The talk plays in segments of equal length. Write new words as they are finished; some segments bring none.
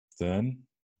Then.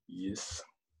 Yes.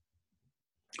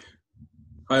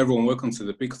 Hi everyone, welcome to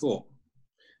The Big Thought.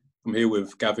 I'm here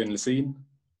with Gavin Lacine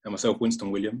and myself, Winston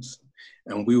Williams,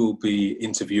 and we will be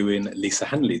interviewing Lisa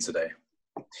Hanley today.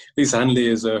 Lisa Hanley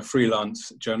is a freelance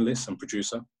journalist and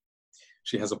producer.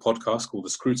 She has a podcast called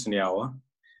The Scrutiny Hour.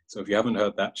 So if you haven't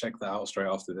heard that, check that out straight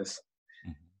after this.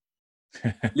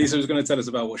 Lisa is going to tell us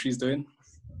about what she's doing.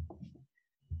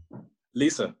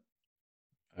 Lisa,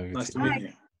 nice to meet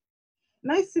you.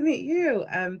 Nice to meet you.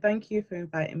 Thank you for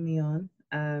inviting me on.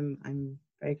 I'm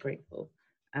very grateful.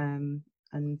 And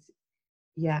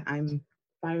yeah, I'm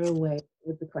far away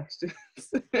with the questions.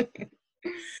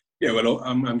 Yeah, well,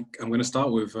 I'm going to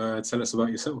start with tell us about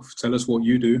yourself. Tell us what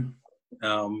you do.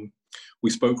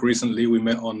 We spoke recently. We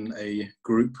met on a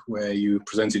group where you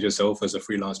presented yourself as a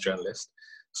freelance journalist.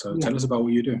 So tell us about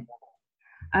what you do.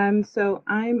 So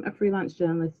I'm a freelance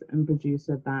journalist and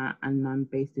producer and I'm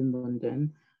based in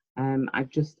London. I've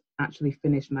just actually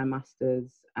finished my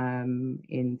master's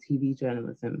in TV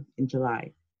journalism in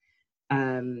July.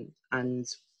 And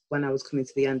when I was coming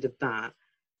to the end of that,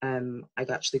 I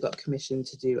actually got commissioned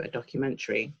to do a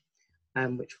documentary,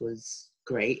 which was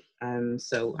great.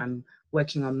 So I'm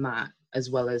working on that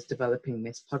as well as developing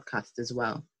this podcast as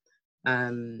well.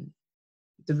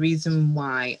 The reason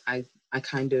why I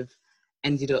kind of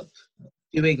ended up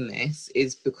doing this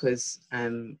is because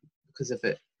of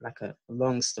it, like a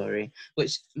long story,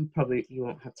 which probably you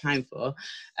won't have time for.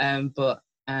 But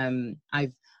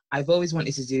I've always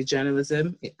wanted to do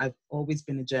journalism. I've always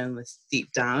been a journalist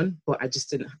deep down, but I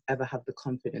just didn't ever have the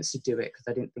confidence to do it because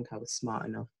I didn't think I was smart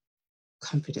enough.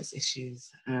 Confidence issues.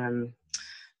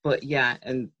 But yeah,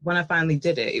 and when I finally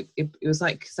did it, it was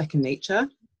like second nature.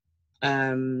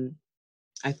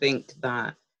 I think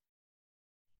that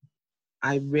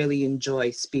I really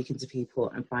enjoy speaking to people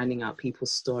and finding out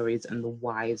people's stories and the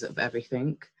whys of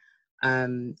everything.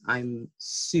 I'm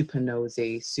super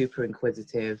nosy, super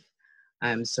inquisitive.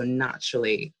 So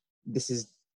naturally, this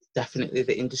is definitely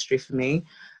the industry for me.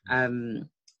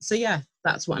 So yeah,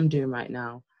 that's what I'm doing right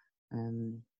now.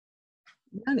 And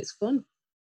it's fun.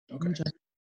 Okay.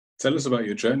 Tell us about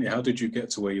your journey. How did you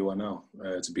get to where you are now,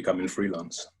 to becoming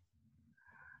freelance?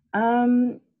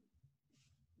 Well,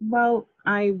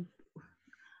 I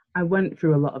went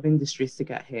through a lot of industries to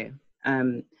get here.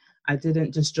 I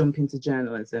didn't just jump into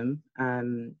journalism.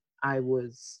 I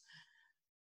was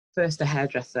first a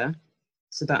hairdresser.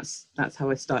 So that's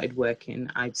how I started working.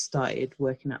 I started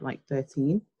working at like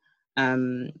 13.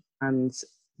 And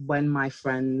when my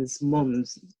friends'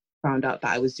 mums found out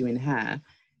that I was doing hair,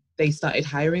 they started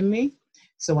hiring me.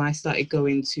 So I started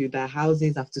going to their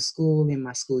houses after school in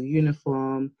my school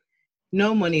uniform.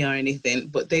 No money or anything,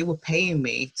 but they were paying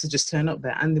me to just turn up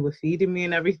there and they were feeding me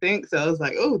and everything. So I was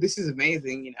like, oh, this is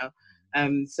amazing, you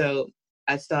know. So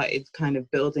I started kind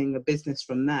of building a business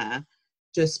from there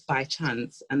just by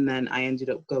chance. And then I ended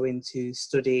up going to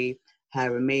study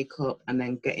hair and makeup and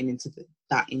then getting into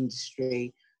that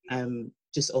industry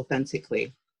just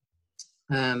authentically.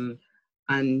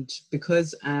 And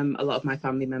because a lot of my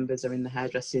family members are in the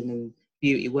hairdressing and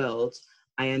beauty world,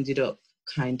 I ended up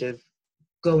kind of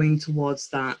going towards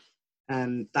that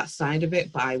side of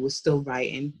it, but I was still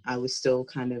writing. I was still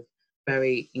kind of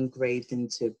very engraved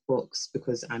into books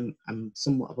because I'm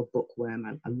somewhat of a bookworm.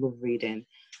 I love reading,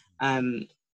 and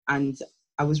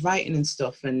I was writing and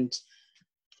stuff, and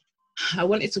I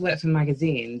wanted to work for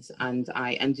magazines, and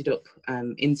I ended up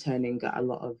interning at a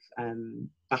lot of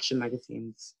fashion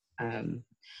magazines. And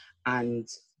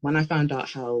when I found out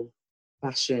how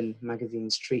fashion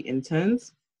magazines treat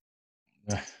interns,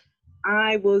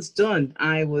 I was done.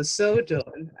 I was so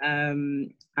done.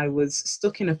 I was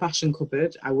stuck in a fashion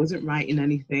cupboard. I wasn't writing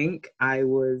anything. I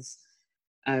was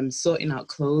sorting out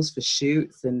clothes for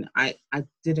shoots, and I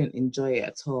didn't enjoy it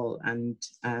at all. And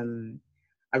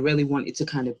I really wanted to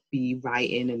kind of be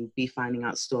writing and be finding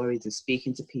out stories and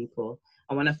speaking to people.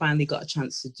 And when I finally got a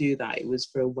chance to do that, it was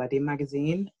for a wedding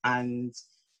magazine, and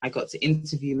I got to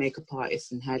interview makeup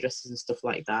artists and hairdressers and stuff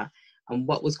like that. And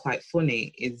what was quite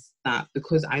funny is that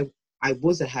because I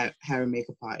was a hair and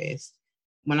makeup artist,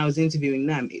 when I was interviewing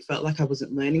them, it felt like I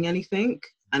wasn't learning anything.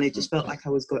 And it just felt like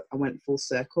I went full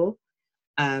circle.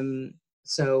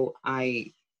 So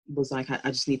I was like, I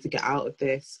just need to get out of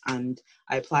this. And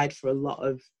I applied for a lot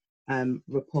of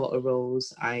reporter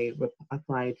roles. I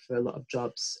applied for a lot of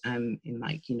jobs in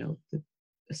like, you know, the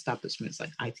establishments like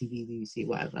ITV, BBC,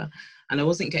 whatever. And I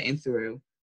wasn't getting through.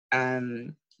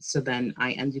 So then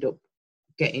I ended up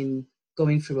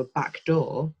going through a back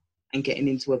door and getting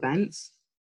into events.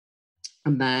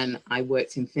 And then I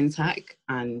worked in fintech,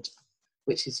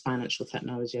 which is financial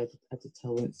technology. I did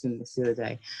tell Winston this the other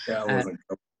day. Yeah, I wasn't.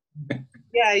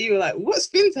 Yeah, you were like, what's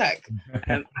fintech?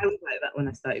 I was like that when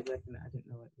I started working there. I didn't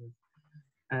know what it was.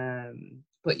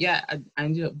 But yeah, I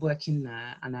ended up working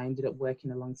there, and I ended up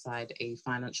working alongside a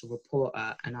financial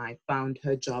reporter, and I found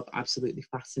her job absolutely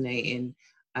fascinating.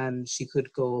 She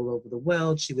could go all over the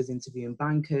world. She was interviewing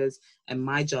bankers, and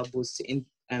my job was to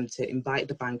invite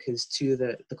the bankers to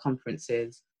the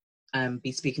conferences,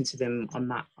 be speaking to them on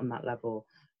that level.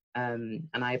 And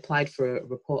I applied for a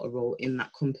reporter role in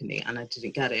that company, and I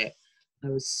didn't get it. I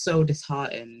was so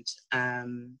disheartened.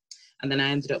 And then I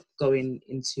ended up going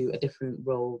into a different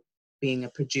role, being a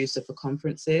producer for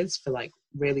conferences, for like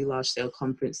really large scale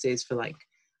conferences for like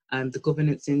the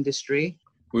governance industry.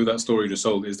 With that story you just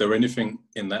told, is there anything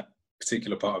in that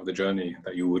particular part of the journey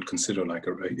that you would consider like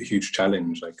a huge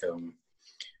challenge? Like,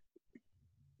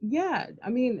 Yeah, I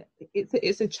mean,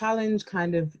 it's a challenge,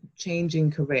 kind of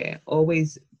changing career.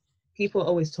 Always, people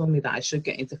always told me that I should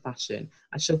get into fashion,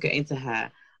 I should get into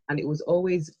hair, and it was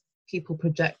always people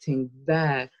projecting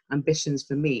their ambitions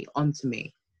for me onto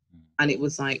me, and it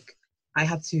was like I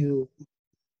had to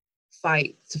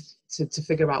fight to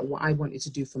figure out what I wanted to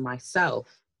do for myself.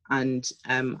 And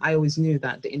I always knew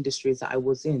that the industries that I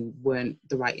was in weren't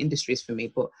the right industries for me,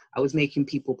 but I was making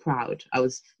people proud. I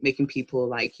was making people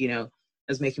like, I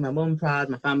was making my mom proud,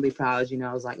 my family proud.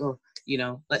 I was like, oh,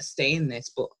 let's stay in this.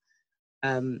 But,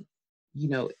 you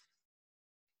know,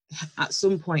 at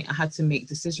some point I had to make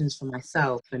decisions for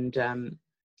myself. And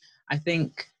I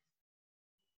think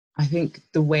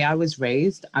the way I was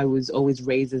always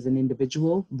raised as an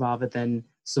individual rather than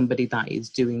somebody that is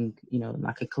doing,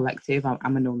 like a collective.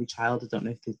 I'm an only child. I don't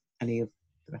know if there's any of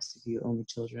the rest of you only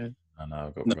children. I know,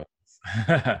 I've got no.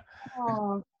 brothers.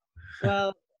 Oh,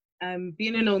 well,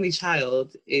 being an only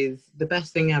child is the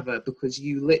best thing ever because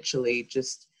you literally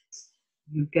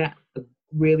you get a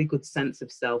really good sense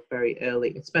of self very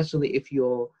early, especially if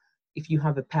you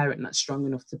have a parent that's strong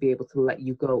enough to be able to let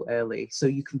you go early so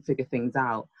you can figure things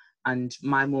out. And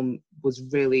my mum was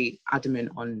really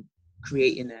adamant on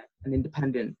creating an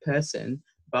independent person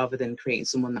rather than creating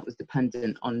someone that was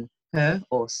dependent on her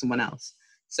or someone else.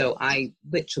 So I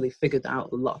literally figured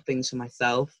out a lot of things for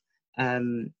myself.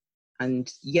 And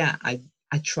yeah, I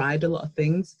tried a lot of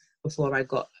things before I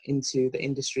got into the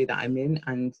industry that I'm in.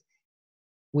 And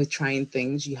with trying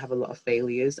things, you have a lot of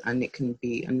failures and it can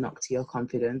be a knock to your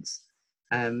confidence.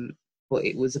 But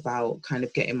it was about kind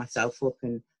of getting myself up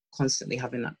and constantly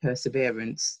having that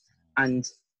perseverance and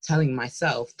telling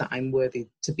myself that I'm worthy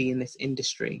to be in this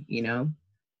industry,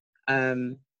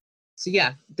 So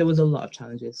yeah, there was a lot of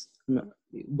challenges.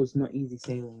 It was not easy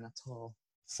sailing at all.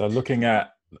 So looking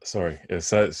at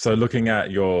looking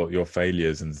at your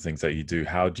failures and the things that you do,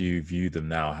 how do you view them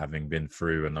now, having been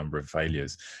through a number of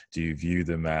failures? Do you view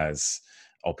them as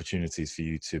opportunities for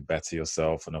you to better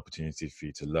yourself, an opportunity for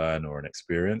you to learn or an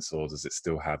experience, or does it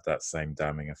still have that same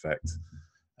damning effect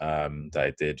that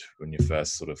it did when you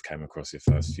first sort of came across your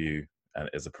first few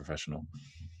as a professional?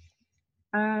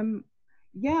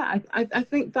 Yeah, I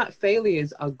think that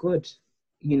failures are good,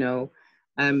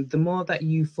 the more that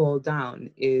you fall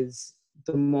down is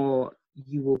the more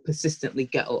you will persistently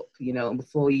get up, and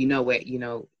before you know it,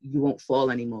 you won't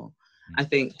fall anymore. I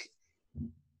think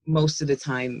most of the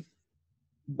time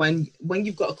when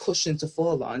you've got a cushion to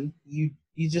fall on, you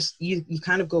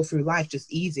kind of go through life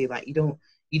just easy. Like you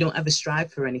don't ever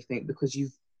strive for anything because you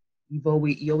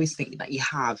always think that you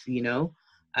have,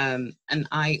 and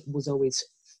I was always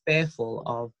fearful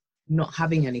of not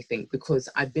having anything because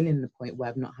I've been in the point where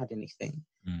I've not had anything.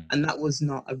 And that was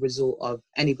not a result of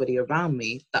anybody around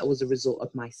me. That was a result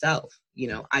of myself.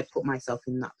 I put myself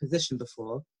in that position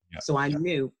before. Yeah. So I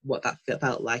knew what that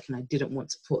felt like and I didn't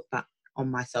want to put that on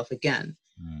myself again.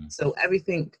 So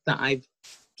everything that I've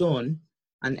done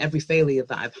and every failure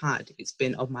that I've had, it's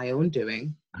been of my own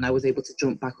doing. And I was able to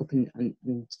jump back up and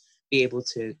be able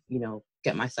to,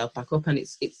 get myself back up. And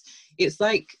it's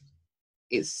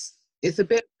a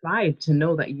bit of pride to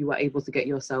know that you are able to get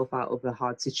yourself out of a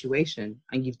hard situation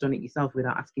and you've done it yourself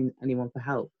without asking anyone for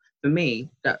help. For me,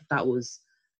 that was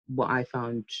what I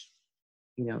found,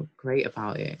 great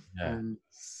about it.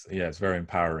 Yeah, it's very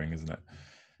empowering, isn't it?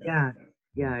 Yeah,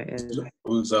 it is. I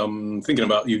was thinking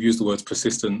about, you've used the words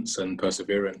persistence and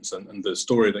perseverance and the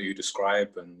story that you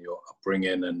describe and your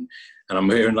upbringing and I'm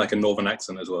hearing like a northern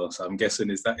accent as well. So I'm guessing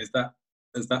has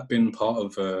that been part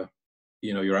of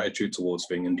your attitude towards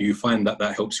things, and do you find that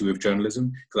helps you with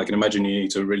journalism? Because I can imagine you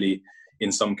need to really,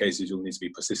 in some cases, you'll need to be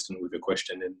persistent with your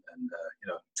questioning and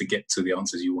to get to the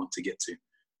answers you want to get to.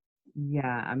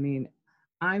 Yeah, I mean,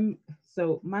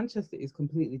 Manchester is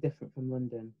completely different from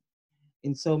London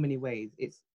in so many ways.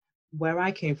 It's where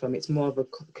I came from. It's more of a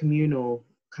communal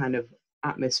kind of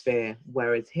atmosphere,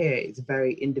 whereas here it's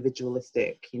very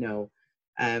individualistic, you know.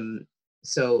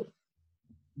 So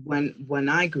when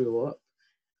I grew up,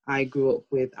 I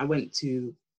went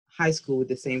to high school with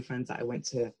the same friends that I went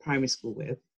to primary school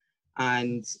with,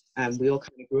 and we all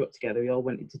kind of grew up together. We all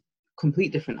went into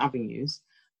complete different avenues,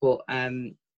 but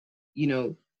you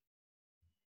know,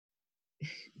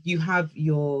 you have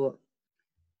your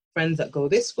friends that go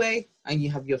this way and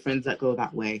you have your friends that go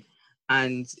that way.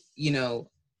 And, you know,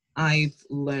 I've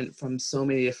learned from so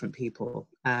many different people.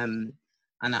 And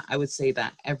I would say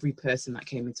that every person that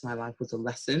came into my life was a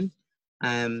lesson,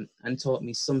 and taught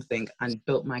me something and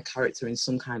built my character in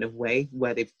some kind of way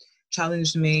where they've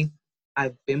challenged me.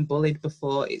 I've been bullied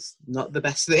before. It's not the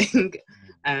best thing.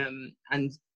 And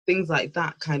things like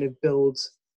that kind of build,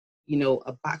 you know,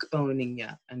 a backbone in you.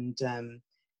 And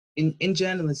in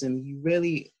journalism, you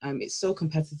really, it's so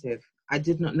competitive. I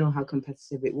did not know how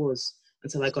competitive it was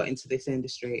until I got into this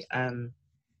industry.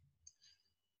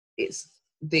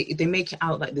 They make it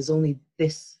out like there's only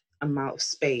this amount of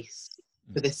space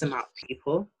for this amount of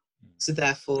people. So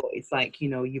therefore, it's like, you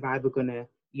know, you're either gonna,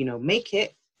 you know, make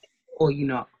it, or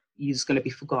you're just gonna be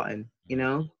forgotten, you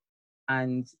know.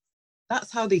 And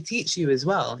that's how they teach you as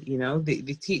well, you know. They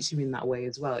teach you in that way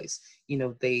as well. It's, you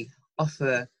know, they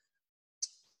offer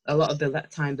a lot of the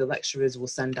time the lecturers will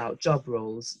send out job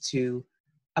roles to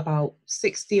about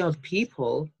 60 odd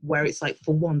people, where it's like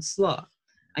for one slot,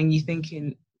 and you're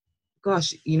thinking,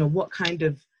 gosh, you know, what kind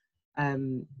of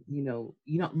you know,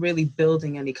 you're not really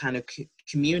building any kind of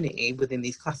community within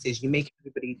these classes. You make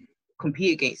everybody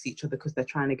compete against each other because they're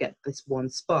trying to get this one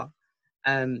spot.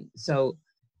 So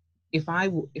if I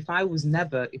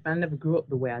never grew up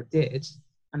the way I did,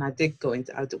 and I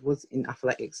was in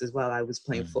athletics as well. I was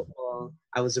playing football.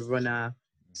 I was a runner,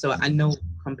 so I know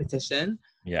competition.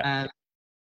 Yeah.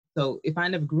 So if I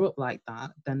never grew up like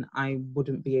that, then I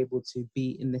wouldn't be able to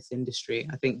be in this industry.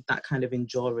 I think that kind of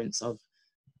endurance of,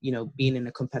 you know, being in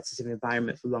a competitive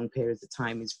environment for long periods of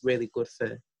time is really good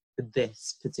for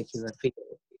this particular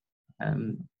field.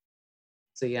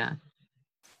 So yeah.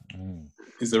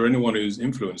 Is there anyone who's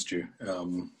influenced you,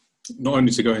 not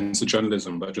only to go into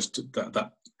journalism, but just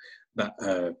that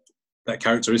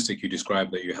characteristic you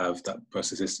described that you have, that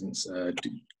persistence?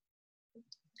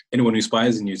 Anyone who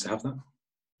inspires in you to have that?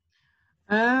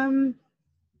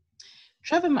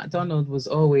 Trevor McDonald was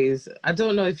always, I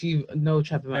don't know if you know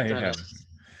Trevor McDonald. Yeah.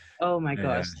 Oh my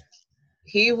gosh.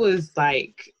 He was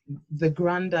like the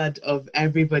granddad of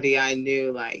everybody I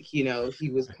knew. Like, you know, he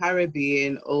was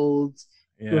Caribbean, old,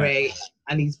 great,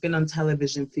 and he's been on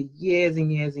television for years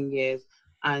and years and years.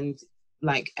 And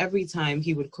like every time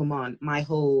he would come on, my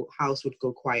whole house would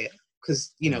go quiet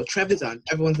because, you know, Trevor's on.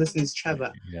 Everyone's listening to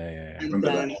Trevor.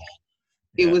 And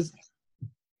it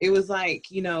was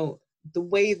like, you know, the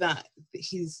way that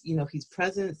he's, you know, his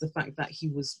presence, the fact that he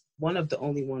was one of the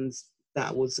only ones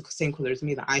that was the same color as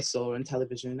me that I saw on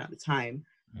television at the time.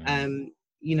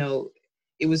 You know,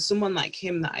 it was someone like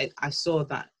him that I saw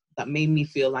that made me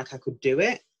feel like I could do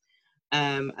it.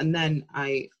 And then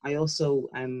I also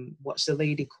watched a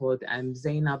lady called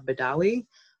Zainab Badawi.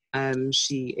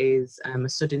 She is a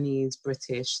Sudanese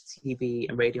British TV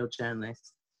and radio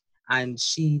journalist, and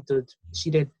she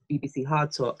did BBC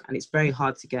Hard Talk, and it's very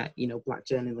hard to get, you know, Black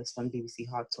journalists on BBC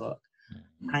Hard Talk.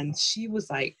 And she was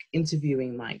like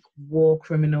interviewing like war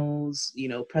criminals, you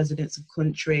know, presidents of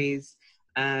countries.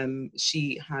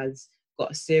 She has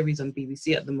got a series on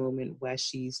BBC at the moment where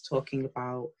she's talking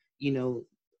about, you know,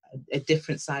 a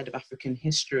different side of African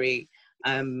history.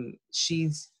 I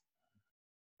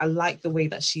like the way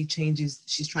that she's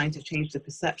trying to change the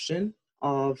perception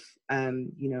of,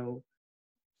 you know,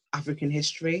 African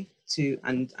history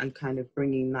and kind of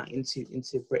bringing that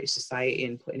into British society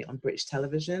and putting it on British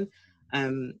television.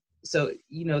 So,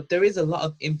 you know, there is a lot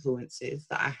of influences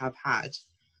that I have had,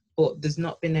 but there's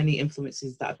not been any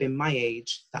influences that have been my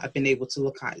age that I've been able to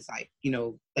look at. It's like, you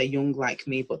know, they're young like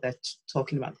me, but they're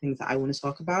talking about things that I want to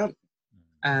talk about.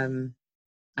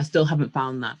 I still haven't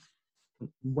found that. I'm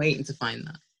waiting to find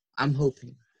that. I'm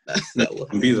hoping that will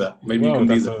be that. Maybe you can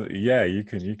be that. Yeah, you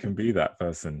can be that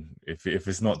person. If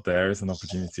it's not there, it's an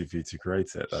opportunity for you to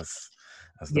create it. That's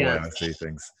the way I see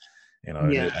things. You know,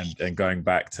 and going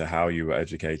back to how you were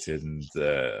educated, and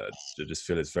I just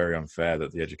feel it's very unfair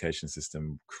that the education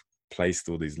system placed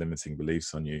all these limiting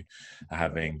beliefs on you,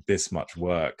 having this much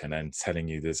work and then telling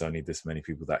you there's only this many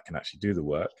people that can actually do the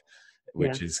work,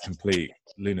 which is complete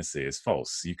lunacy. It's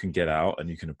false. You can get out and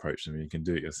you can approach them and you can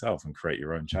do it yourself and create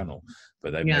your own channel,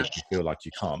 but they make you feel like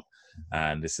you can't.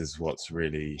 And this is what's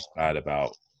really bad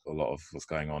about a lot of what's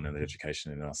going on in the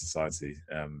education in our society,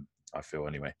 I feel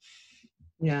anyway.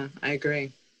 Yeah, I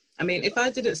agree. I mean, if I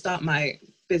didn't start my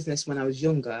business when I was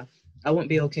younger, I wouldn't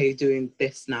be okay doing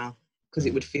this now, because Mm.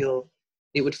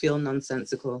 it would feel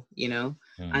nonsensical, you know.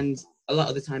 Mm. And a lot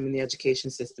of the time in the education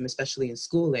system, especially in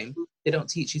schooling, they don't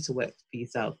teach you to work for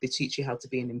yourself. They teach you how to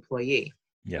be an employee.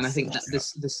 Yes. And I think that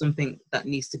there's something that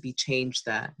needs to be changed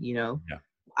there, you know. Yeah.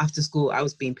 After school, I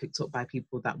was being picked up by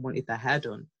people that wanted their hair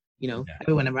done. You know, Yeah.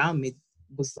 everyone around me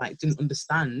was like, didn't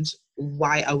understand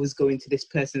why I was going to this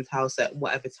person's house at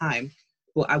whatever time,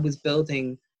 but I was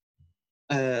building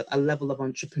a level of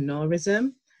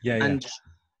entrepreneurism. Yeah. And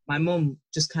my mum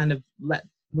just kind of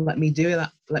let me do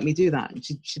that. Let me do that. And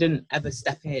she didn't ever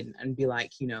step in and be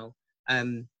like, you know,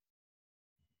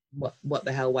 what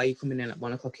the hell? Why are you coming in at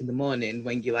 1 o'clock in the morning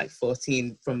when you're like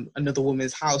 14 from another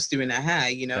woman's house doing her hair?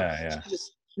 You know, Yeah.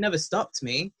 She never stopped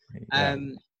me. Yeah.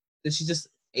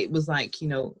 It was like, you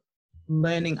know,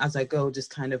 learning as I go, just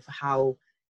kind of how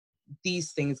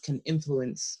these things can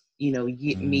influence, you know,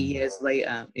 me years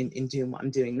later in doing what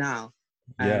I'm doing now.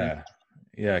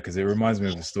 Yeah, because it reminds me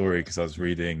of a story, because I was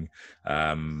reading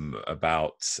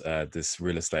about this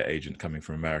real estate agent coming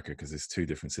from America, because there's two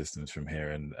different systems from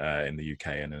here in the UK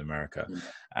and in America.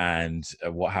 And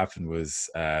what happened was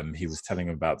he was telling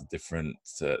about the different,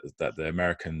 that the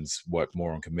Americans work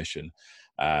more on commission.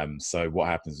 So what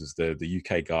happens was the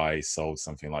UK guy sold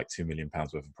something like £2 million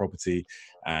worth of property,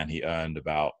 and he earned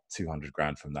about 200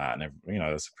 grand from that. And, you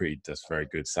know, that's very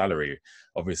good salary,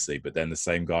 obviously. But then the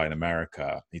same guy in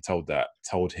America, he told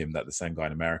him that the same guy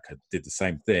in America did the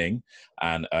same thing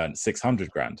and earned 600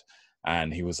 grand.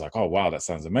 And he was like, oh, wow, that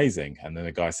sounds amazing. And then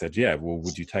the guy said, yeah, well,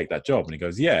 would you take that job? And he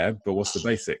goes, yeah, but what's the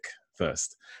basic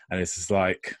first? And it's just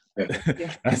like,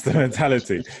 that's the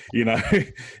mentality, you know.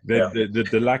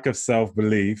 The lack of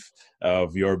self-belief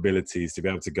of your abilities to be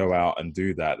able to go out and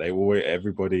do that.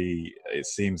 Everybody, it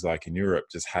seems like in Europe,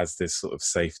 just has this sort of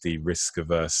safety,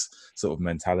 risk-averse sort of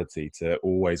mentality to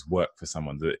always work for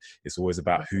someone. That it's always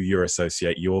about who you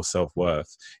associate. Your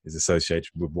self-worth is associated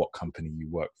with what company you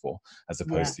work for, as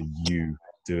opposed to you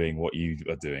doing what you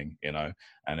are doing, you know.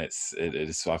 And it's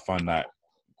I find that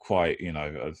quite, you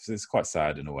know, it's quite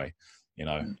sad in a way, you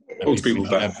know. Holds people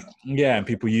back. And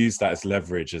people use that as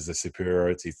leverage, as a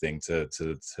superiority thing to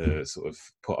sort of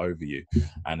put over you,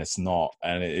 and it's not.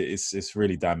 And it's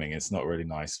really damning. It's not really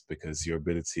nice, because your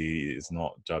ability is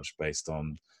not judged based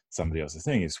on somebody else's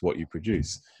thing. It's what you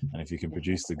produce, and if you can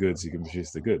produce the goods, you can produce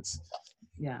the goods.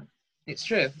 Yeah, it's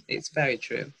true. It's very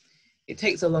true. It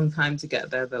takes a long time to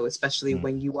get there, though, especially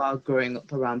when you are growing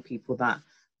up around people that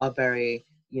are very,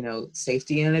 you know,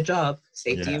 safety in a job,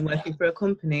 safety in working for a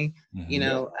company, you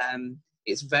know.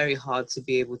 It's very hard to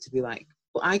be able to be like,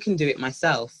 well, I can do it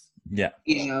myself. Yeah.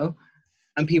 You know,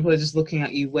 and people are just looking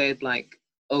at you weird, like,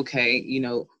 okay, you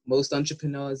know, most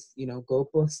entrepreneurs, you know, go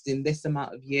bust in this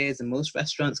amount of years, and most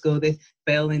restaurants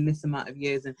fail in this amount of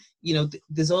years. And, you know,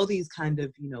 there's all these kind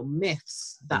of, you know,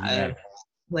 myths that are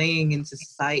playing into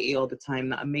society all the time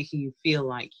that are making you feel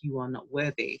like you are not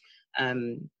worthy.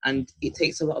 And it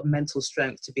takes a lot of mental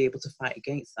strength to be able to fight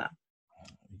against that.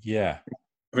 Yeah.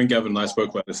 I think Gavin and I spoke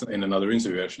about this in another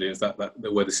interview, actually, is that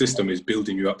where the system is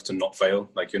building you up to not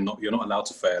fail. Like you're not allowed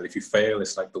to fail. If you fail,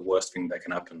 it's like the worst thing that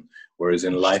can happen. Whereas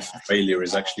in life, failure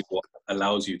is actually what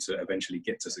allows you to eventually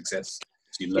get to success.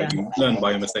 So you learn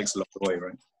by your mistakes along the way,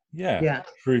 right? Yeah.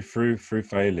 Through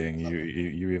failing,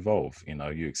 you evolve. You know,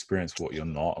 you experience what you're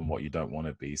not and what you don't want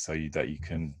to be, so that you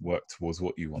can work towards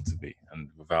what you want to be. And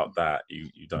without that,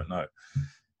 you don't know.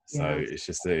 So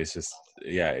it's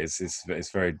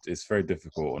very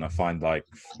difficult. And I find, like,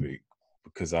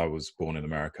 because I was born in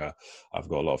America, I've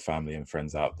got a lot of family and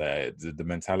friends out there. The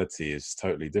mentality is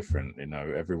totally different. You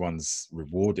know, everyone's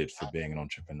rewarded for being an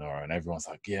entrepreneur, and everyone's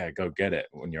like, yeah, go get it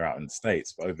when you're out in the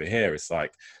States. But over here, it's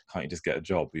like, can't you just get a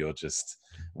job? You're just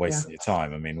wasting your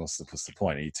time. I mean, what's the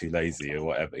point? Are you too lazy or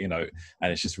whatever? You know,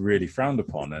 and it's just really frowned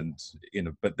upon. And, you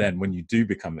know, but then when you do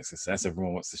become a success,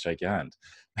 everyone wants to shake your hand.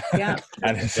 Yeah.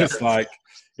 And it's just like,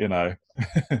 you know.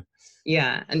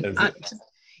 Yeah. And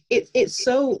it's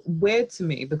so weird to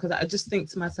me, because I just think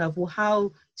to myself, well,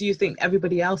 how do you think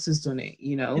everybody else has done it?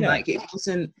 You know, like it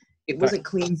wasn't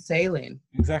clean sailing.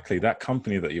 Exactly. That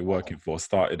company that you're working for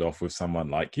started off with someone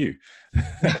like you.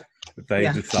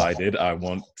 They decided, I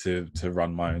want to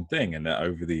run my own thing, and that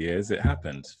over the years it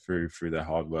happened through their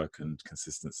hard work and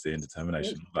consistency and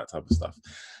determination, that type of stuff.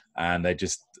 And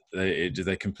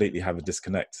they completely have a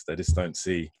disconnect. They just don't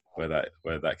see where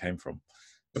that came from.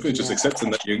 I think just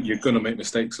accepting that you're going to make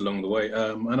mistakes along the way.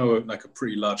 I know, like, a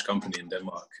pretty large company in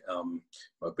Denmark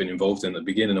I've been involved in at the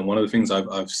beginning, and one of the things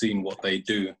I've seen what they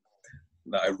do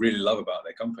that I really love about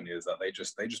their company is that they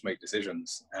just make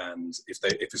decisions, and if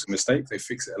it's a mistake, they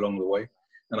fix it along the way.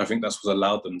 And I think that's what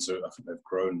allowed them to, I think they've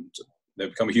grown, they've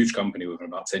become a huge company within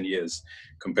about 10 years,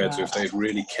 compared to if they've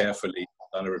really carefully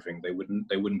done everything, they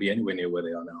wouldn't be anywhere near where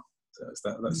they are now.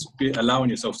 So that's allowing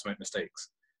yourself to make mistakes.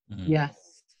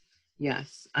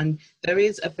 Yes. And there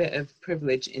is a bit of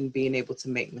privilege in being able to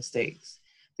make mistakes,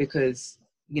 because,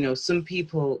 you know, some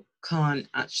people can't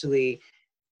actually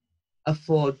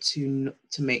afford to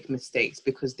make mistakes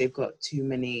because they've got too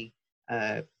many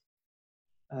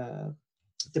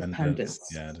dependents.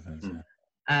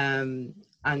 And,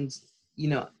 you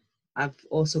know, I've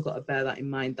also got to bear that in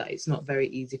mind, that it's not very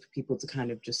easy for people to kind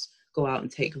of just go out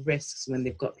and take risks when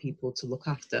they've got people to look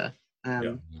after.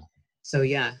 So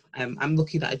yeah, I'm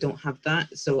lucky that I don't have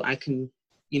that, so I can,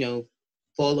 you know,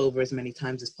 fall over as many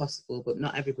times as possible, but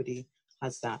not everybody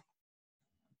has that.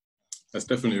 That's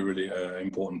definitely a really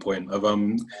important point.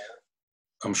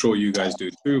 I'm sure you guys do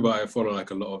too, but I follow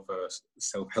like a lot of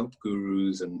self-help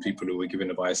gurus and people who are giving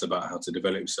advice about how to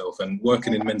develop yourself and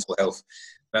working in mental health.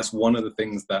 That's one of the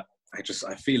things that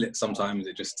I feel it sometimes.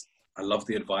 I love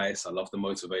the advice, I love the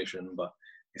motivation, but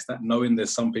it's that knowing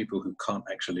there's some people who can't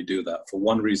actually do that for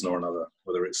one reason or another,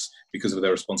 whether it's because of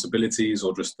their responsibilities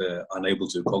or just they're unable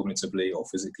to cognitively or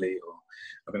physically. Or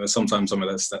I think there's sometimes some of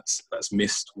that's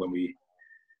missed when we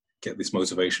get this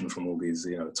motivation from all these,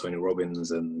 you know, Tony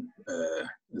Robbins, and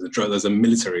there's a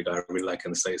military guy I really like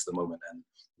in the States at the moment, and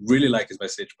really like his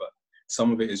message, but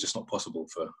some of it is just not possible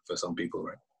for some people,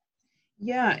 right?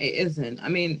 Yeah, it isn't. I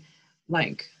mean,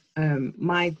 like,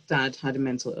 my dad had a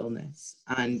mental illness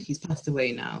and he's passed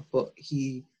away now, but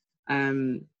he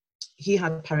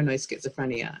had paranoid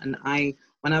schizophrenia, and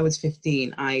when I was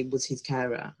 15, I was his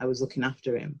carer. I was looking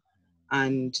after him,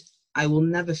 and I will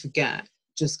never forget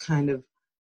just kind of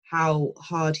how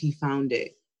hard he found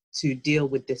it to deal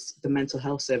with the mental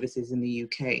health services in the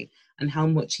UK, and how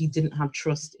much he didn't have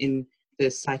trust in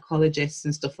the psychologists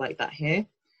and stuff like that here.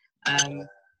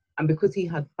 And because he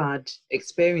had bad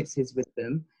experiences with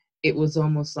them, it was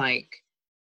almost like,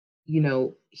 you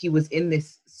know, he was in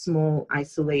this small,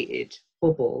 isolated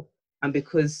bubble. And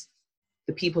because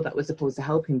the people that were supposed to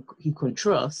help him, he couldn't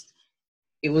trust,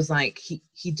 it was like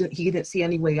he didn't see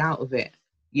any way out of it,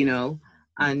 you know?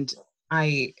 And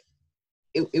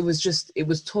it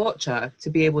was torture to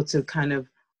be able to kind of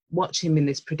watch him in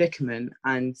this predicament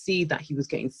and see that he was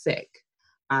getting sick,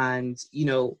 and, you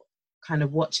know, kind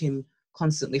of watch him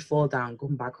constantly fall down,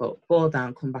 come back up, fall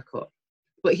down, come back up.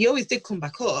 But he always did come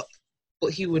back up,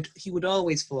 but he would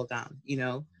always fall down, you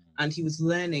know? And he was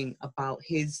learning about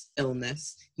his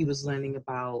illness. He was learning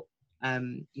about,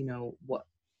 you know, what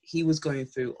he was going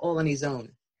through all on his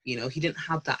own. You know, he didn't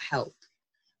have that help.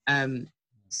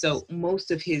 So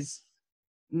most of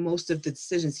the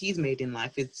decisions he's made in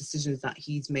life is decisions that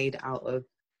he's made out of,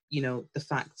 you know, the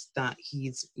fact that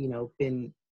he's, you know,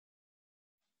 been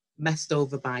messed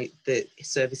over by the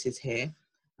services here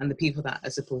and the people that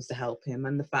are supposed to help him,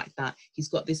 and the fact that he's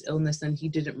got this illness and he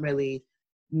didn't really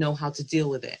know how to deal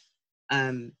with it.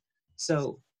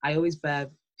 So I always bear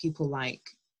people like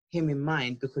him in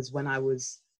mind, because when I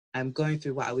was going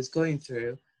through what I was going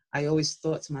through, I always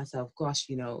thought to myself, gosh,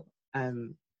 you know,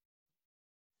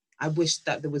 I wish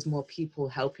that there was more people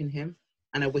helping him,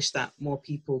 and I wish that more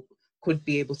people could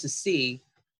be able to see,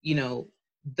 you know,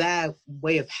 their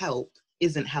way of help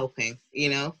isn't helping, you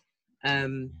know?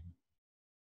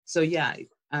 So yeah,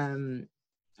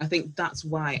 I think that's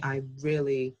why I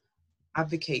really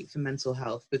advocate for mental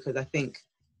health, because I think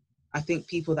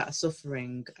people that are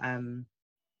suffering,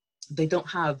 they don't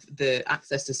have the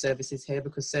access to services here,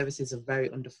 because services are very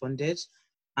underfunded,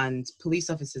 and police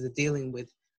officers are dealing with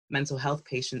mental health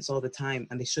patients all the time,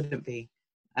 and they shouldn't be.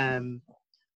 And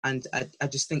I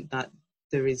just think that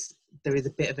there is a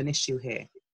bit of an issue here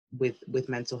with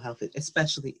mental health,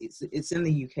 especially it's in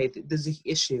the UK. There's an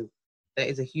issue. There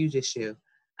is a huge issue,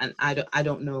 and I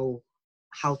don't know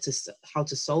how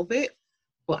to solve it,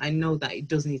 but I know that it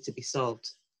does need to be solved.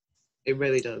 It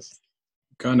really does.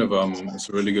 Kind of, it's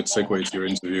a really good segue to your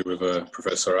interview with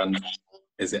Professor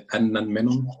is it Anand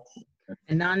Menon?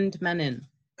 Anand Menon.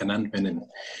 Anand Menon.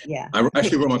 Yeah. I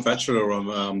actually wrote my bachelor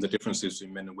on the differences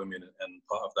between men and women, and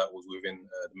part of that was within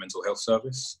the mental health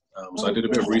service. So I did a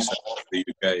bit of research for the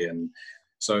UK, and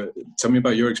so tell me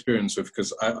about your experience with,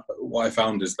 because what I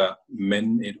found is that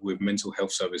men with mental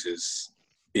health services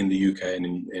in the UK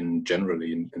and in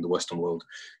generally in the Western world,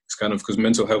 it's kind of because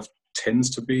mental health tends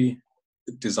to be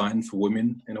designed for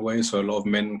women in a way. So a lot of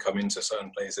men come into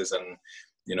certain places and,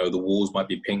 you know, the walls might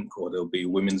be pink, or there'll be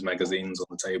women's magazines on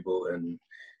the table. And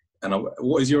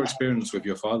what is your experience with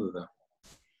your father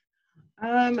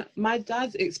there? My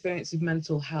dad's experience with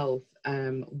mental health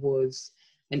was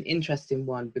an interesting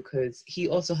one, because he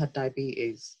also had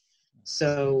diabetes.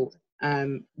 So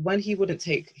when he wouldn't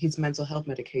take his mental health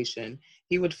medication,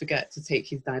 he would forget to take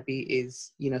his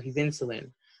diabetes, his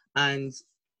insulin, and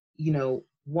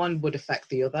one would affect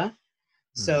the other.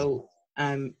 So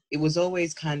it was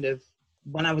always kind of,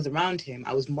 when I was around him,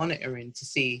 I was monitoring to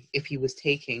see if he was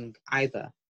taking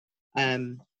either.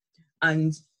 And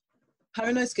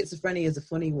paranoid schizophrenia is a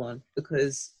funny one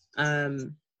because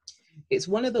it's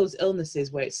one of those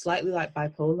illnesses where it's slightly like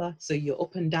bipolar. So you're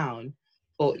up and down,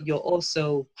 but you're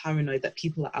also paranoid that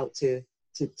people are out to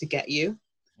get you.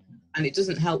 And it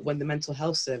doesn't help when the mental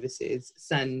health services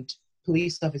send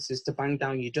police officers to bang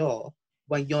down your door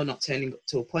when you're not turning up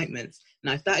to appointments.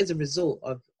 Now, if that is a result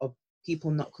of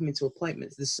people not coming to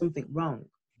appointments, there's something wrong.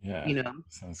 Yeah,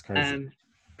 sounds crazy.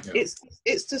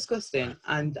 It's disgusting.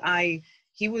 And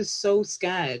he was so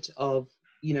scared of,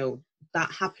 that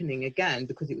happening again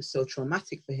because it was so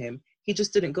traumatic for him. He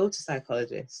just didn't go to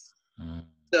psychologists.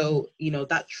 So,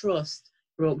 that trust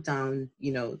broke down,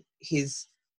 his,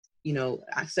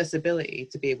 accessibility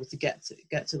to be able to get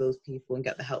to those people and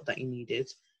get the help that he needed.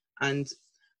 And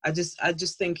I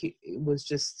just think it was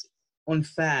just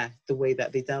unfair the way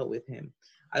that they dealt with him.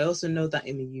 I also know that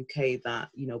in the UK that,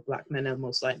 black men are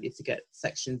most likely to get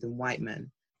sectioned than white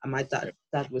men. And my dad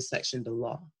was sectioned a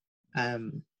lot.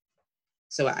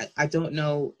 So I don't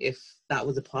know if that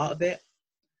was a part of it.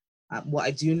 What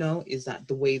I do know is that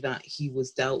the way that he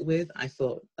was dealt with, I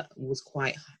thought that was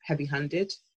quite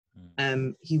heavy-handed.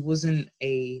 He wasn't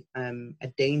a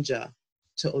danger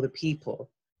to other people.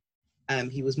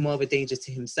 He was more of a danger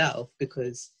to himself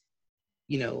because,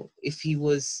 if he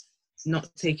was not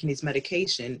taking his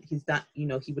medication,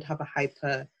 he would have a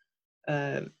hyper.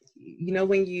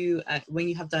 When you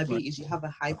have diabetes, you have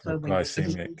a hyper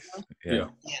glycemic. Yeah.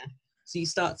 So you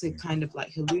start to kind of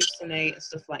like hallucinate and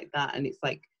stuff like that, and it's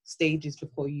like stages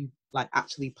before you like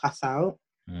actually pass out.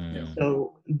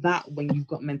 So that, when you've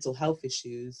got mental health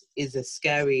issues, is a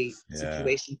scary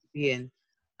situation to be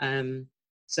in.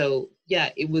 So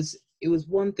yeah, it was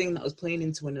one thing that was playing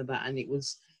into another, and it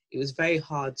was very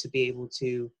hard to be able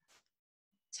to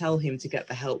tell him to get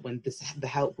the help when the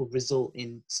help will result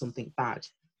in something bad.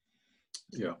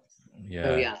 Yeah.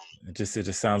 So, yeah. It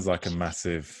just sounds like a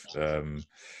massive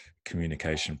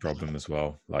communication problem as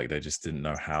well. Like they just didn't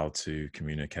know how to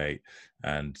communicate,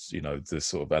 and the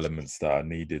sort of elements that are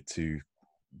needed to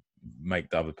make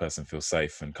the other person feel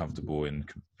safe and comfortable and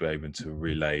be able to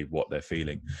relay what they're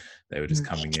feeling. They were just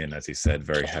coming in, as he said,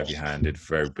 very heavy-handed,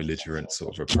 very belligerent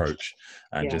sort of approach,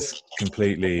 and just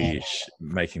completely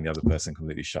making the other person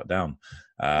completely shut down.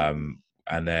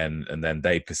 And then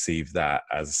they perceive that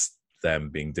as them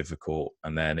being difficult,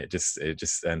 and then it just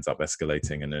ends up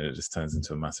escalating, and then it just turns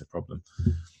into a massive problem.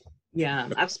 Yeah,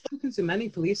 I've spoken to many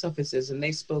police officers, and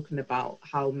they've spoken about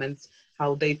how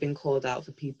they've been called out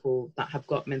for people that have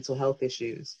got mental health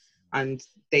issues, and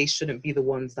they shouldn't be the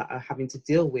ones that are having to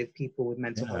deal with people with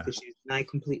mental health issues. And I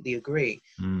completely agree,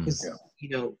 because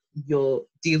you're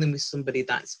dealing with somebody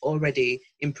that's already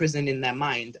imprisoned in their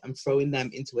mind and throwing them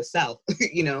into a cell.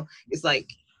 It's like,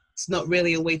 it's not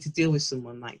really a way to deal with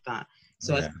someone like that.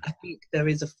 So I think there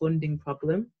is a funding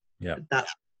problem that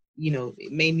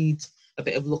it may need a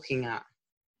bit of looking at.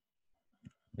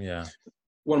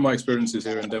 One of my experiences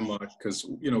here in Denmark, because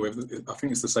I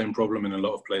think it's the same problem in a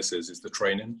lot of places, is the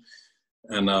training.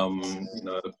 And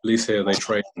the police here, they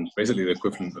train basically the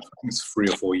equivalent of, I think it's 3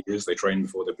 or 4 years they train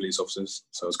before they're police officers.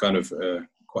 So I was kind of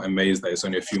quite amazed that it's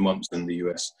only a few months in the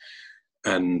US.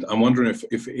 And I'm wondering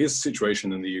if it is a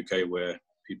situation in the UK where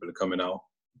people are coming out,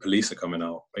 police are coming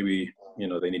out, maybe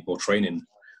they need more training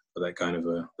for that kind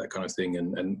of thing.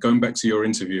 And going back to your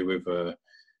interview with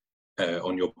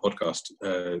on your podcast,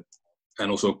 and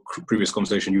also previous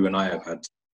conversation you and I have had,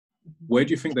 where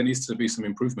do you think there needs to be some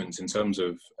improvements in terms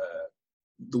of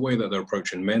the way that they're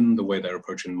approaching men, the way they're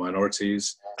approaching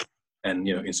minorities, and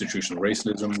institutional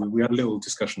racism? We had a little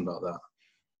discussion about that.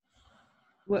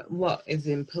 What is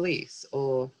in police,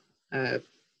 or as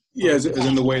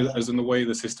in the way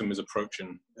the system is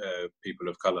approaching people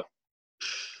of color?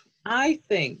 I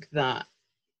think that,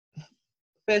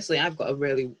 firstly, I've got a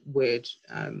really weird,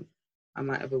 I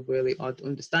might have a really odd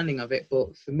understanding of it,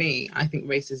 but for me, I think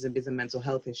racism is a mental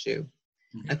health issue.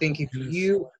 I think if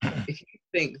you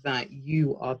think that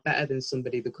you are better than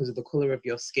somebody because of the color of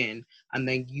your skin, and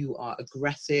then you are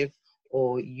aggressive,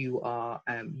 or you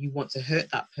want to hurt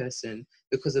that person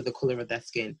because of the color of their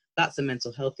skin, that's a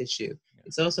mental health issue.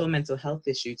 It's also a mental health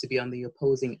issue to be on the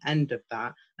opposing end of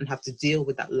that and have to deal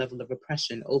with that level of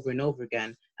oppression over and over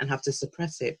again, and have to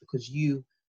suppress it because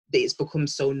it's become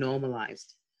so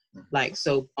normalized. Like,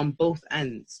 so on both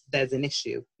ends, there's an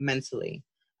issue mentally.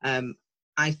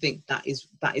 I think that is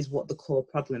what the core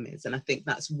problem is. And I think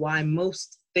that's why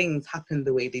most things happen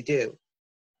the way they do.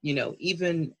 You know,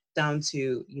 even down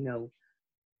to, you know,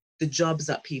 the jobs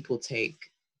that people take,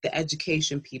 the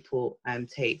education people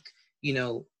take, you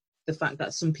know, the fact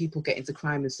that some people get into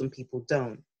crime and some people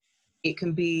don't. It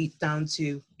can be down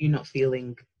to you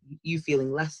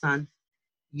feeling less than,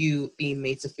 you being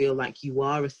made to feel like you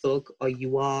are a thug, or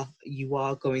you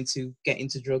are going to get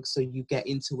into drugs, so you get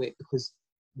into it because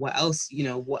what else, you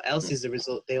know, what else is the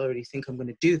result? They already think I'm going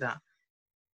to do that,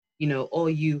 you know, or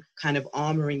you kind of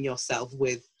armoring yourself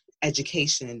with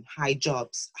education, high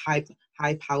jobs, high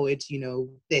powered, you know,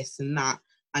 this and that,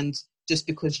 and just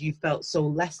because you felt so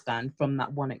less than from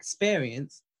that one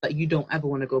experience that you don't ever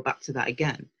want to go back to that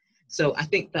again. So I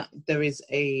think that there is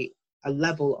a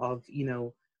level of, you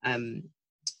know,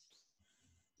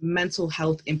 mental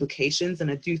health implications, and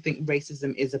I do think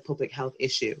racism is a public health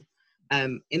issue.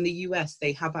 In the US,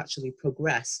 they have actually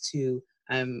progressed to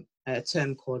a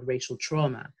term called racial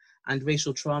trauma. And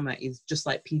racial trauma is just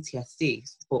like PTSD,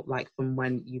 but like from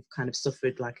when you've kind of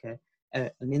suffered like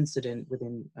an incident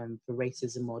within for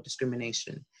racism or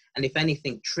discrimination. And if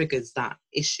anything triggers that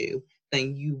issue,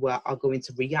 then you are going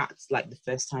to react like the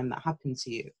first time that happened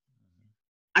to you.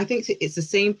 I think it's the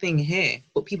same thing here,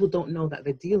 but people don't know that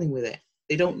they're dealing with it.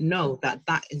 They don't know that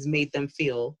that has made them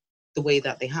feel the way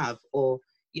that they have, or,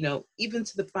 you know, even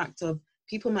to the fact of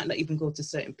people might not even go to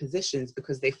certain positions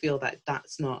because they feel that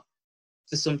that's not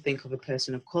for something of a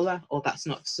person of color, or that's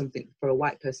not something for a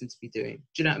white person to be doing.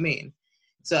 Do you know what I mean?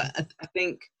 So I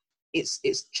think it's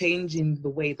changing the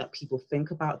way that people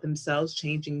think about themselves,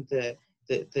 changing the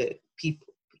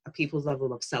people's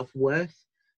level of self-worth.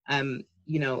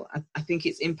 You know, I think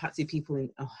it's impacted people in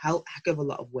a heck of a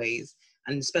lot of ways,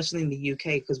 and especially in the UK,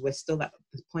 because we're still at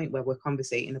the point where we're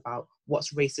conversating about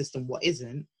what's racist and what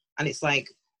isn't. And it's like,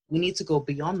 we need to go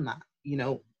beyond that, you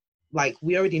know, like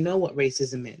we already know what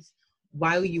racism is.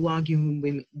 Why are you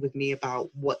arguing with me about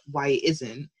why it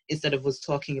isn't, instead of us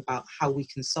talking about how we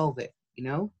can solve it, you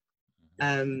know?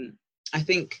 I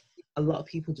think a lot of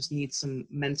people just need some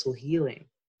mental healing,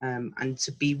 and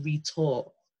to be retaught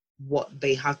what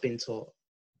they have been taught,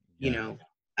 you know,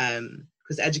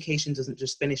 because education doesn't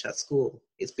just finish at school,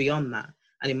 it's beyond that.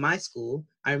 And in my school,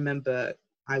 I remember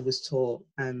I was taught,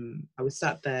 I was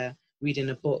sat there reading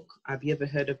a book. Have you ever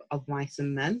heard of Mice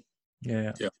and Men?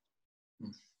 Yeah.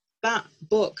 That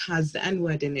book has the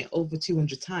N-word in it over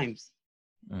 200 times.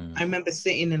 I remember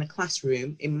sitting in a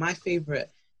classroom in my favorite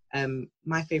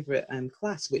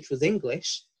class, which was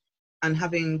English, and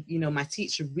having, you know, my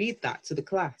teacher read that to the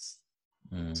class,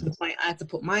 to the point I had to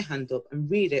put my hand up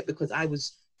and read it because I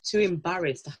was too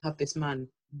embarrassed to have this man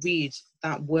read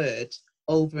that word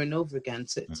over and over again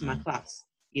to my class,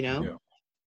 you know? Yeah.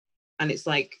 And it's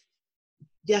like,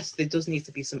 yes, there does need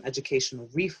to be some educational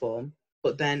reform,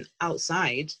 but then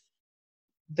outside,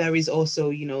 there is also,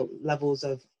 you know, levels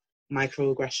of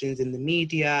microaggressions in the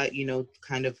media, you know,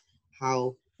 kind of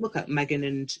how, look at Meghan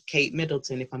and Kate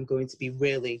Middleton, if I'm going to be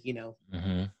really, you know,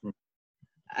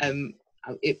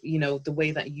 you know, the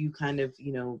way that you kind of,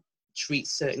 you know, treat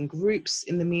certain groups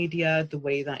in the media, the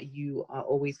way that you are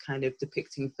always kind of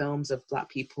depicting films of Black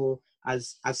people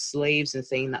as slaves and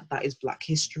saying that that is Black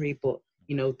history, but,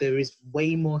 you know, there is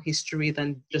way more history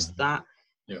than just that,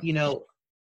 you know.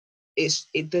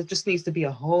 There just needs to be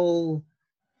a whole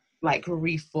like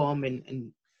reform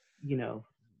and you know,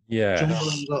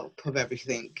 jumbling up of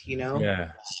everything, you know.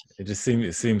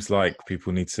 It seems like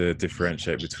people need to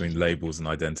differentiate between labels and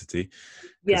identity.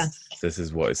 Yes, this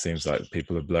is what it seems like.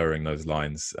 People are blurring those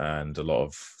lines, and a lot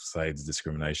of, say, the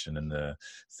discrimination and the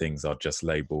things are just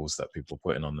labels that people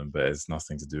are putting on them, but it's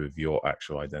nothing to do with your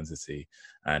actual identity.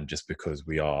 And just because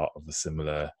we are of a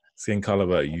similar skin color,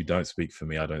 but you don't speak for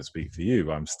me, I don't speak for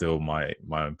you, I'm still my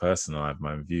own person, and I have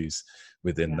my own views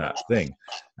within that thing.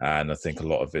 And I think a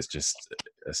lot of it's just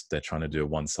they're trying to do a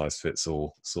one size fits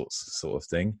all sort of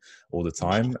thing all the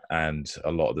time. And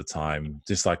a lot of the time,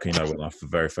 just like, you know, when our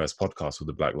very first podcast with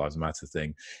the Black Lives Matter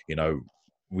thing, you know,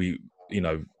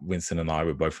 Winston and I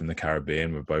were both from the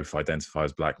Caribbean, we're both identify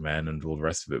as Black men and all the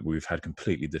rest of it. We've had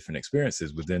completely different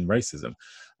experiences within racism.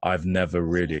 I've never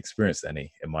really experienced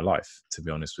any in my life, to be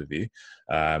honest with you.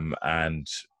 And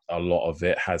a lot of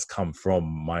it has come from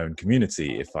my own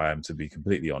community, if I am to be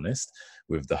completely honest,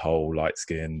 with the whole light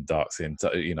skin, dark skin,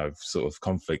 you know, sort of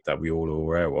conflict that we all are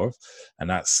aware of. And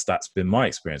that's been my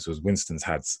experience. Was Winston's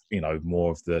had, you know,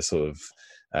 more of the sort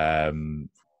of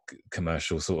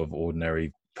commercial sort of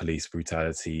ordinary police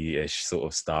brutality-ish sort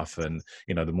of stuff, and,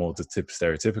 you know, the more the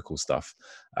stereotypical stuff.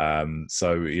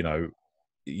 So, you know,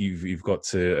 you've got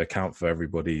to account for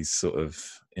everybody's sort of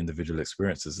individual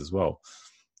experiences as well.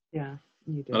 Yeah,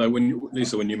 You do. And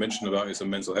Lisa, when you mentioned about it's a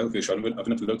mental health issue, I've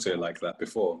never looked at it like that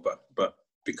before. But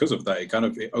because of that,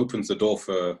 it opens the door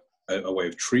for a way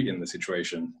of treating the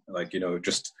situation. Like,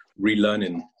 just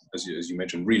relearning, as you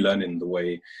mentioned, relearning the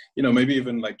way, maybe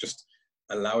even like just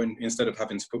allowing, instead of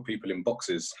having to put people in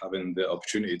boxes, having the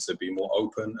opportunity to be more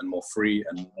open and more free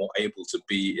and more able to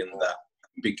be in that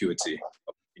ambiguity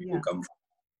of people come from.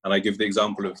 And I give the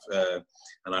example of,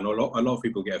 and I know a lot of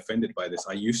people get offended by this.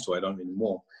 I used to, I don't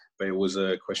anymore. But it was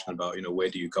a question about, where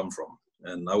do you come from?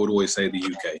 And I would always say the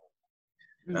UK.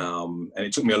 And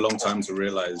it took me a long time to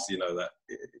realize, that,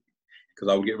 because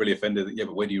I would get really offended. Yeah,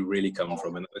 but where do you really come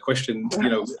from? And the question,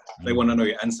 they want to know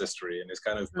your ancestry, and it's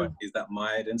kind of, but is that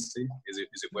my identity? Is it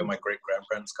where my great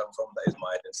grandparents come from? That is my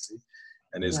identity.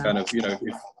 And it's kind of,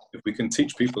 if we can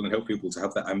teach people and help people to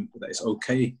have that it's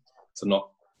okay to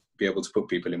not be able to put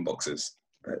people in boxes.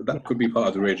 That could be part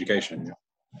of the re-education.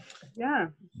 Yeah.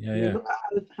 Look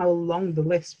at how long the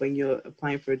list, when you're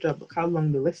applying for a job, look how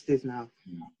long the list is now.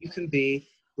 You can be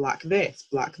black this,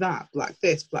 black that, black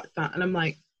this, black that. And I'm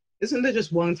like, isn't there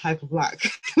just one type of black?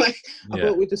 I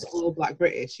thought we're just all black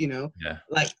British,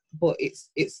 but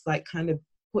it's like kind of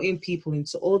putting people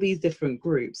into all these different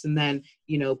groups and then,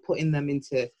 putting them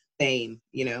into fame,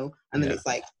 and then it's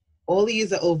like, all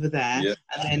these are over there,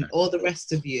 and then all the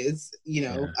rest of yous,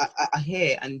 are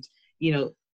here, and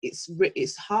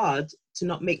it's hard to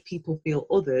not make people feel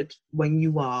othered when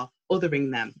you are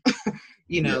othering them,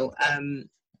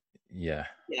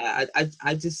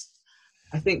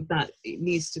 I think that it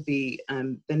needs to be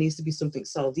there needs to be something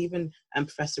solved. Even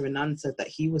Professor Anand said that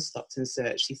he was stopped and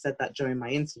searched. He said that during my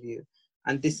interview,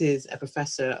 and this is a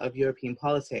professor of European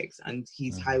politics, and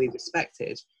he's highly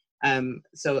respected.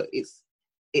 So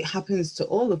it happens to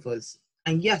all of us.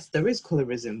 And yes, there is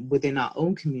colorism within our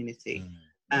own community,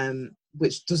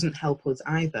 which doesn't help us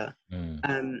either.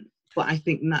 But I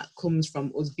think that comes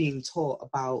from us being taught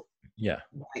about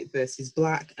white versus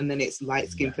black, and then it's light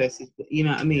skin versus, you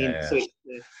know what I mean? So it's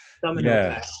the domino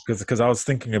effect. Because I was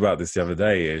thinking about this the other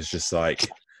day. It's just like,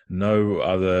 no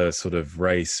other sort of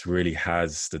race really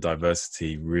has the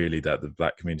diversity really that the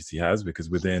black community has, because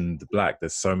within the black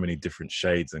there's so many different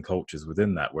shades and cultures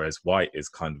within that, whereas white is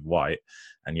kind of white,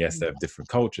 and yes, they have different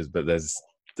cultures, but there's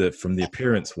from the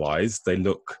appearance wise they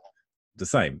look the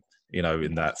same,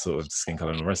 in that sort of skin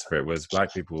color and the rest of it, whereas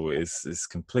black people is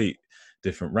complete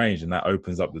different range, and that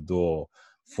opens up the door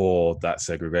for that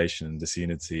segregation and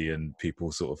disunity and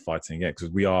people sort of fighting again,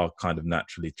 because we are kind of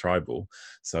naturally tribal,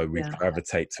 so we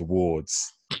gravitate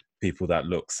towards people that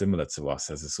look similar to us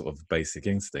as a sort of basic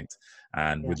instinct.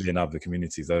 And within other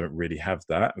communities they don't really have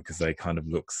that, because they kind of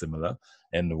look similar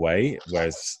in a way,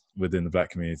 whereas within the black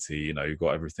community, you've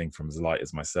got everything from as light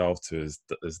as myself to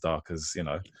as dark as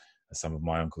some of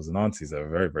my uncles and aunties that are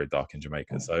very, very dark in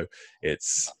Jamaica. So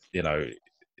it's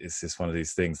it's just one of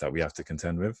these things that we have to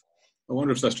contend with. I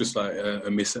wonder if that's just like a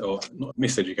not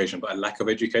miseducation, but a lack of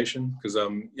education. Because,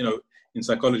 in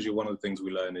psychology, one of the things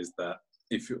we learn is that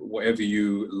whatever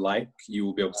you like, you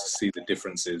will be able to see the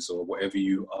differences, or whatever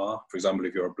you are. For example,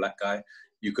 if you're a black guy,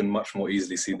 you can much more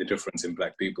easily see the difference in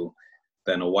black people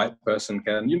than a white person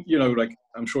can. Like,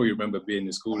 I'm sure you remember being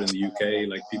in school in the UK,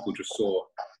 like people just saw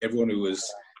everyone who was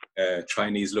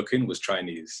Chinese looking was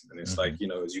Chinese. And it's like,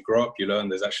 as you grow up, you learn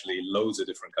there's actually loads of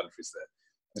different countries there.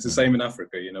 It's the same in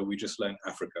Africa, we just learn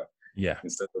Africa.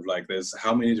 Instead of like, there's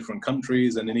how many different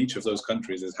countries, and in each of those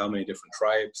countries, there's how many different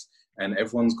tribes, and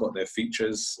everyone's got their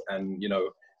features. And,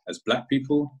 as black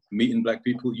people, meeting black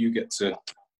people, you get to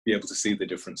be able to see the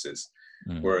differences.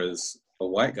 Whereas a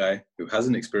white guy who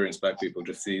hasn't experienced black people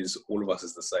just sees all of us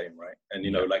as the same, right? And,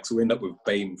 so we end up with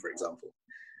BAME, for example.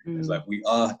 It's like, we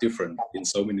are different in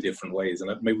so many different ways,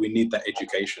 and maybe we need that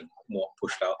education more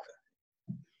pushed out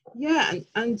there. Yeah,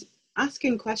 and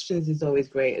asking questions is always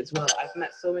great as well. I've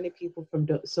met so many people from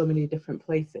so many different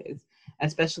places,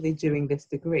 especially doing this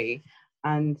degree,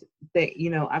 and they,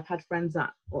 I've had friends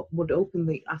that would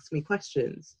openly ask me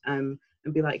questions, and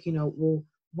be like, well,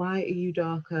 why are you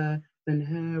darker than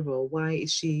her, or why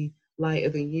is she lighter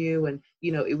than you? And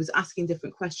it was asking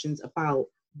different questions about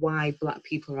why black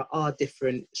people are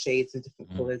different shades and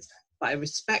different colors, but I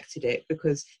respected it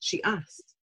because she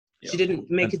asked. She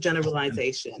didn't make a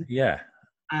generalization.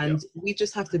 And we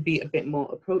just have to be a bit more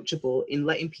approachable in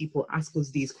letting people ask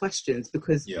us these questions,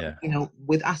 because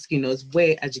with asking us,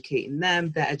 we're educating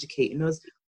them, they're educating us.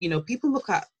 People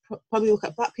probably look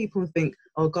at black people and think,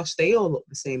 oh gosh, they all look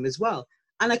the same as well,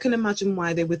 and I can imagine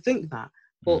why they would think that.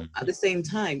 But at the same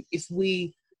time, if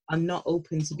we are not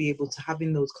open to be able to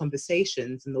having those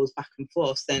conversations and those back and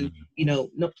forth, then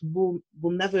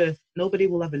nobody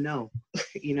will ever know.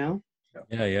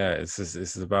 Yeah.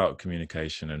 It's about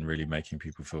communication and really making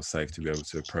people feel safe to be able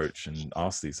to approach and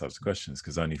ask these types of questions,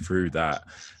 because only through that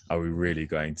are we really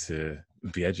going to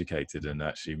be educated and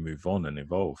actually move on and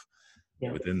evolve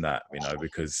Yeah. within that,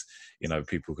 because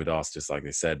people could ask, just like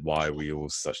they said, why are we all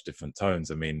such different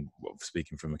tones? I mean,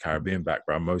 speaking from a Caribbean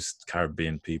background, most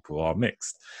Caribbean people are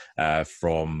mixed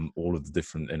from all of the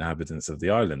different inhabitants of the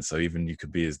island. So even you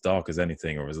could be as dark as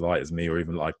anything or as light as me, or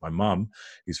even like my mum,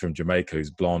 who's from Jamaica,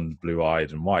 who's blonde,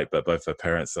 blue-eyed and white, but both her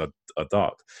parents are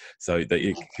dark. So that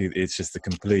it's just a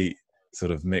complete sort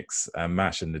of mix and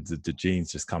mash, and the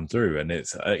genes just come through. And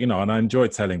it's and I enjoy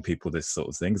telling people this sort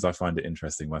of thing because I find it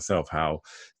interesting myself how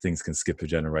things can skip a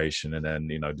generation, and then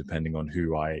depending on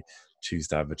who I choose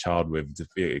to have a child with,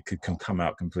 it can come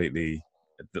out completely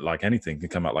like anything. It can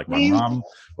come out like my mum,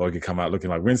 or it could come out looking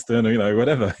like Winston, or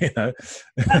whatever.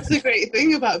 That's the great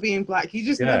thing about being Black. You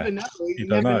just never know. You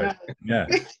don't know. Yeah,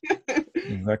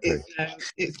 exactly.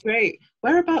 It's great.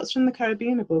 Whereabouts from the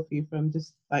Caribbean are both of you from?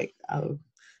 Just like out of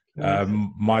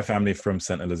my family from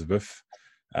St. Elizabeth,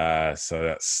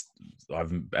 so I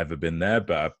haven't ever been there,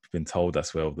 but I've been told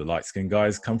that's where all the light-skinned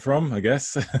guys come from, I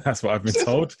guess. That's what I've been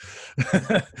told.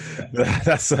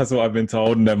 that's what I've been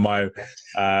told. And then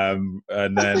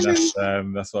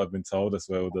that's what I've been told. That's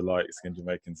where all the light-skinned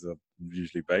Jamaicans are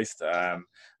usually based. And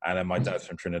then my dad's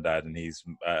from Trinidad, and he's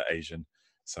Asian,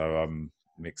 so I'm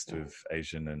mixed with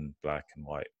Asian and Black and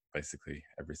white, basically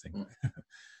everything.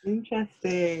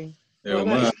 Interesting. Yeah,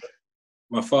 well,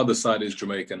 my father's side is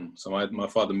Jamaican. So my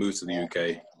father moved to the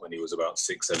UK when he was about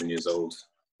 6-7 years old.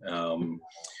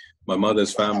 My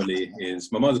mother's family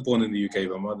my mother's born in the UK,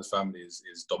 but my mother's family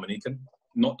is Dominican.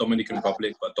 Not Dominican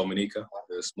Republic, but Dominica,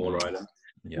 a smaller island.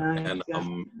 Yeah. And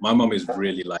my mum is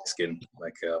really light skinned,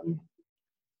 like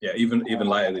even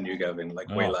lighter than you, Gavin, like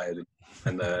way lighter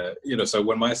than, and so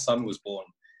when my son was born,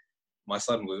 my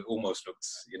son almost looked,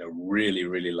 really,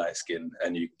 really light skinned,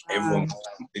 and everyone was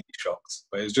completely shocked.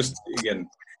 But it's just, again,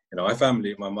 my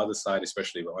family, my mother's side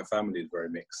especially, but my family is very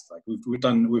mixed. Like we've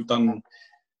done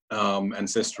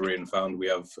ancestry and found we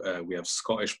have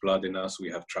Scottish blood in us, we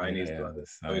have Chinese blood.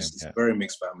 So it's a very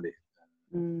mixed family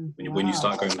when you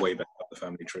start going way back up the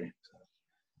family tree.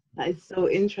 That is so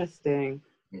interesting.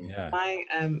 Yeah.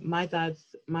 My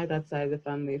dad's side of the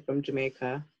family from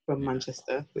Jamaica, from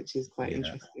Manchester, which is quite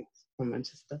interesting. From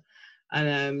Manchester,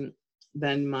 and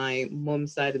then my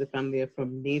mum's side of the family are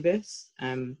from Nevis,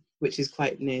 which is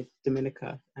quite near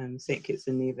Dominica, St. Kitts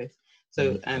and Nevis.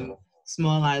 So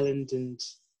small island and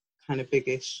kind of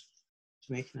biggish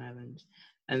Jamaican island.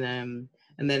 And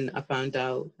then I found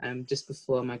out just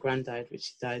before my gran died,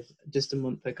 which died just a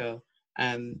month ago,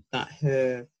 that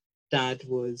her dad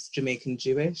was Jamaican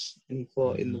Jewish, and he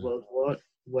fought in the World War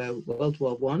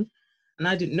I. And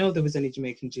I didn't know there was any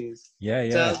Jamaican Jews. Yeah.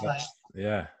 So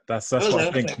that's what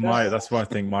I think. That's where I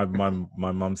think my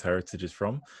mum's heritage is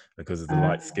from, because of the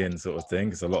light skin sort of thing.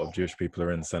 Because a lot of Jewish people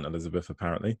are in St. Elizabeth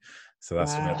apparently, so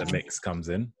that's where the mix comes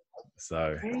in.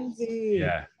 So crazy.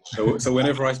 Yeah. So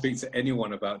whenever I speak to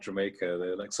anyone about Jamaica,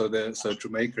 they're like, so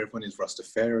Jamaica, everyone is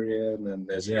Rastafarian, and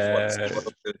there's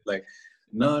like.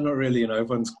 No, not really.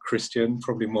 Everyone's Christian,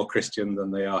 probably more Christian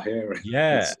than they are here.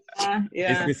 It's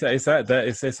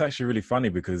actually really funny,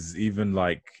 because even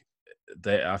like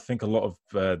I think a lot of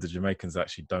the Jamaicans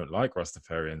actually don't like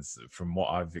Rastafarians, from what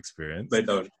I've experienced. They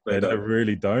don't. They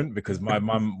really don't, because when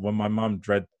my mum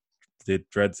did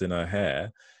dreads in her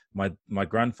hair, my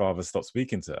grandfather stopped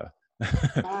speaking to her.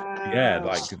 Yeah,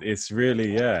 like it's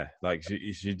really like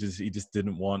he just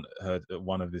didn't want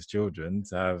one of his children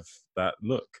to have that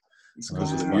look. It's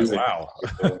because of the music. Wow.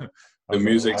 The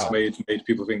music's made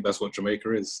people think that's what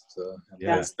Jamaica is. So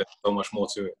there's so much more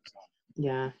to it.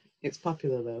 Yeah, it's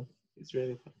popular though. It's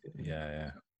really popular.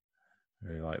 Yeah. I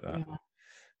really like that.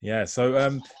 Yeah.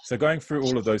 So going through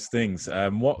all of those things,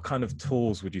 what kind of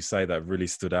tools would you say that really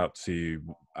stood out to you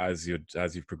as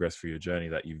you've progressed through your journey,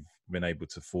 that you've been able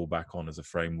to fall back on as a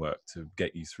framework to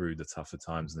get you through the tougher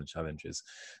times and the challenges?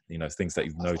 Things that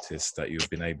you've noticed that you've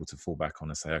been able to fall back on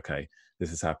and say, okay,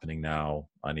 this is happening now,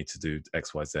 I need to do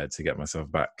X, Y, Z to get myself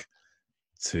back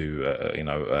to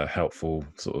a helpful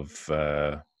sort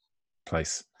of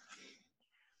place.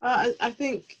 I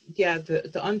think the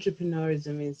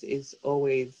entrepreneurism is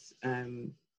always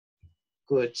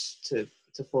good to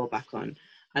fall back on.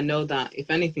 I know that if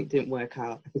anything didn't work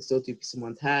out, I could still do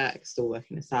someone's hair, I could still work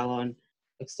in a salon,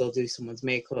 I could still do someone's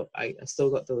makeup. I still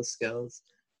got those skills.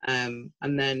 And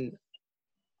then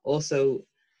also,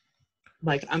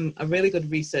 like, I'm a really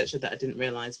good researcher that I didn't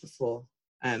realize before.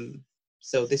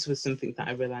 So this was something that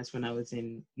I realized when I was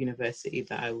in university,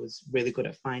 that I was really good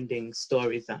at finding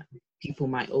stories that people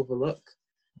might overlook.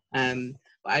 But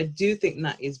I do think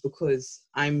that is because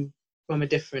I'm from a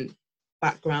different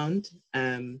background.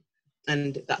 And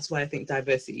that's why I think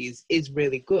diversity is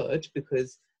really good,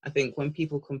 because I think when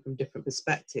people come from different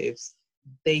perspectives,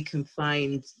 they can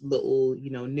find little,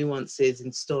 nuances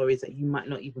and stories that you might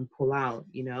not even pull out,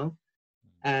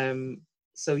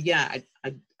 So yeah,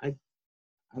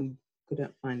 I'm good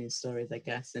at finding stories, I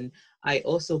guess. And I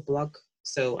also blog,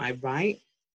 so I write,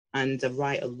 and I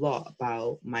write a lot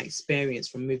about my experience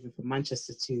from moving from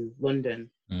Manchester to London.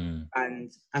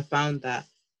 And I found that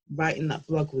writing that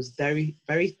blog was very,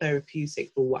 very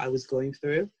therapeutic for what I was going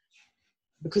through,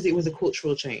 because it was a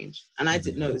cultural change. And I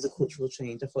didn't know it was a cultural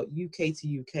change. I thought UK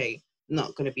to UK,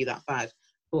 not going to be that bad.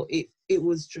 But it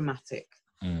was dramatic.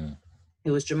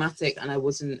 It was dramatic, and I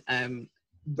wasn't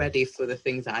ready for the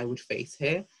things that I would face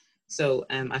here. So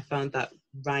I found that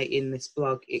writing this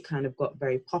blog, it kind of got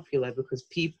very popular because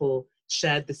people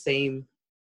shared the same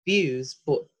views,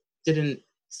 but didn't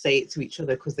say it to each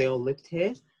other because they all lived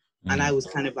here. And I was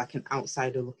kind of like an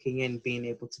outsider looking in, being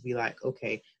able to be like,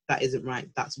 okay, that isn't right.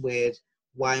 That's weird.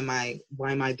 Why am I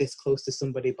this close to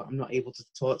somebody, but I'm not able to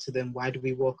talk to them? Why do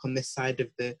we walk on this side of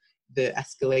the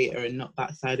escalator and not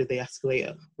that side of the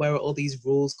escalator? Where are all these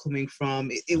rules coming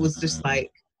from? It was just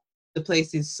like, the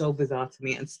place is so bizarre to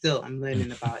me, and still I'm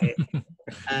learning about it.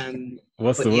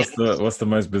 What's the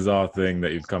most bizarre thing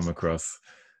that you've come across?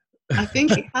 I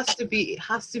think it has to be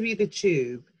the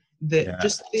tube.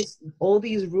 Just all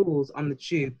these rules on the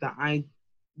tube that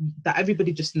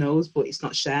everybody just knows, but it's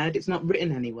not shared. It's not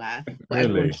written anywhere. But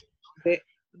everyone just knows it.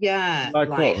 Yeah. Like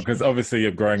what? Because obviously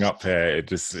you're growing up here. It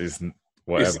just isn't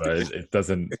whatever. It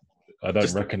doesn't. I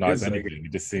don't recognize anything.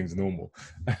 It just seems normal.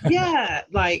 Yeah,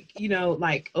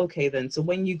 okay then. So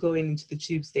when you go into the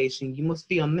tube station, you must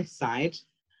be on this side,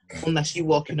 unless you're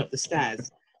walking up the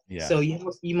stairs. Yeah. So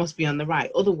you must be on the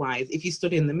right. Otherwise, if you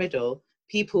stood in the middle,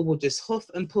 people will just huff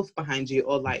and puff behind you,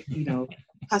 or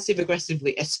passive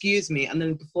aggressively, excuse me, and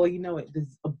then before you know it,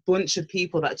 there's a bunch of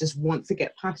people that just want to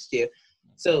get past you.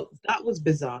 So that was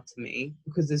bizarre to me,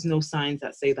 because there's no signs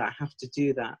that say that I have to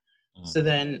do that. So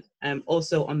then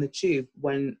also on the tube,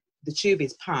 when the tube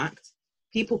is packed,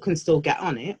 people can still get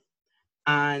on it.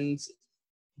 And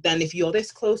then if you're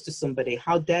this close to somebody,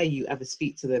 how dare you ever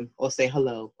speak to them or say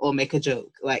hello or make a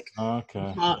joke? Like, you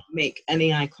can't make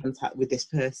any eye contact with this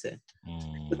person.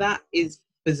 So that is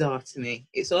bizarre to me.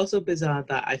 It's also bizarre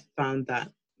that I found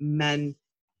that men,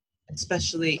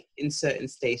 especially in certain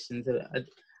stations,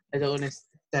 I don't want to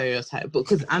stereotype, but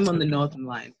because I'm on the Northern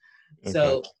Line.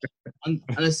 So on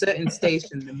a certain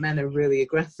station, the men are really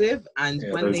aggressive, and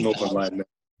when they get on,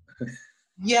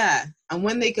 and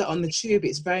when they get on the tube,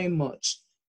 it's very much,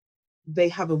 they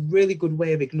have a really good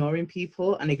way of ignoring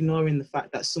people and ignoring the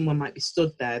fact that someone might be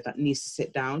stood there that needs to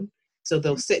sit down. So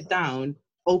they'll sit down,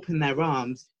 open their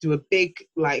arms, do a big,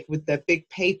 with their big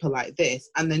paper like this,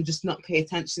 and then just not pay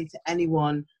attention to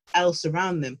anyone else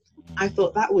around them. I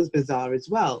thought that was bizarre as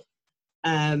well.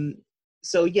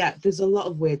 So yeah, there's a lot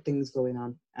of weird things going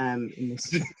on in this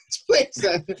place.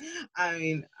 I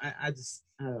mean, I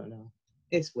don't know.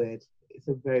 It's weird. It's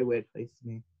a very weird place to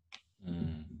me.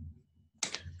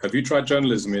 Have you tried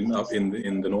journalism up in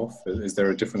the north? Is there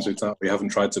a difference with that? You haven't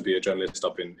tried to be a journalist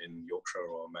up in Yorkshire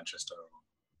or Manchester?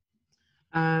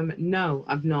 No,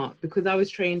 I've not, because I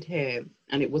was trained here,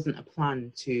 and it wasn't a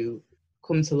plan to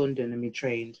come to London and be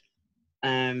trained.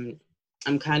 I'm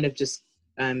kind of just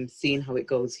seeing how it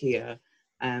goes here.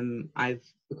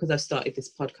 Because I've started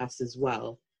this podcast as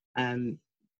well,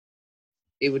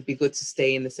 it would be good to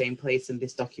stay in the same place, and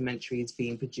this documentary is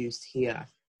being produced here.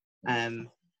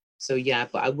 So yeah,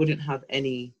 but I wouldn't have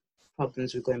any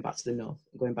problems with going back to the north,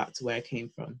 going back to where I came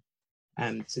from,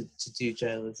 to do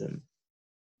journalism.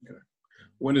 Okay.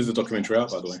 When is the documentary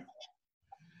out, by the way?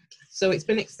 So it's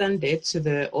been extended to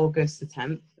the August the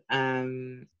 10th.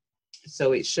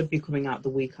 So it should be coming out the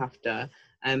week after.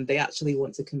 They actually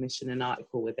want to commission an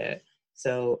article with it.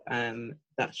 So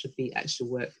that should be extra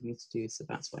work for me to do. So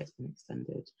that's why it's been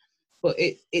extended. But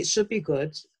it should be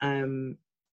good.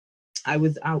 I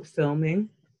was out filming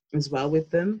as well with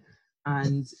them,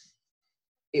 and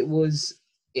it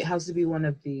has to be one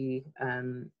of the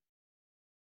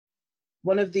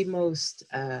most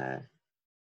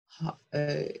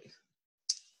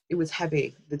it was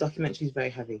heavy. The documentary is very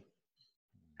heavy.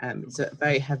 It's a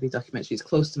very heavy documentary. It's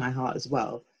close to my heart as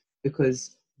well,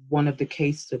 because one of the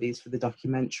case studies for the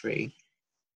documentary,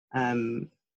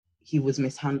 he was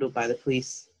mishandled by the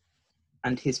police,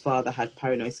 and his father had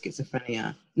paranoid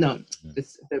schizophrenia. No,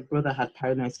 the brother had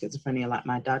paranoid schizophrenia like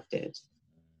my dad did.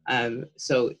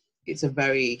 So it's a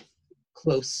very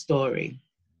close story,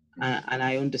 and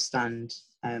I understand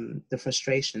the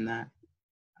frustration there.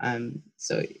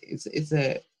 So it's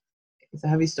a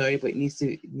heavy story, but it needs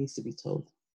to be told.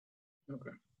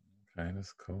 Okay. Okay,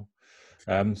 that's cool.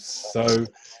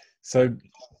 So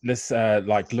let's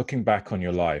like looking back on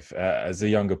your life as a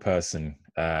younger person,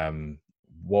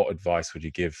 what advice would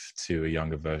you give to a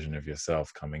younger version of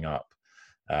yourself coming up,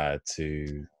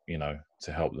 to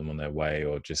to help them on their way,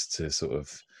 or just to sort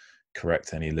of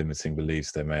correct any limiting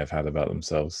beliefs they may have had about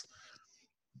themselves?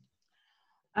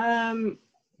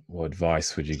 What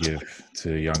advice would you give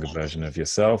to a younger version of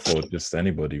yourself, or just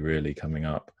anybody really coming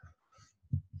up?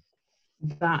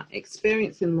 That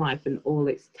experience in life and all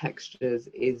its textures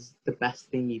is the best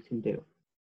thing you can do.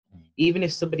 Even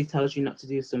if somebody tells you not to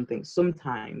do something,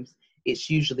 sometimes it's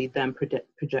usually them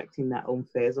projecting their own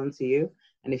fears onto you.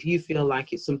 And if you feel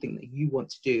like it's something that you want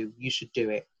to do, you should do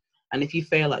it. And if you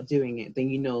fail at doing it, then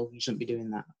you know you shouldn't be doing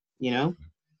that, you know?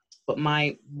 But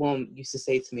my mom used to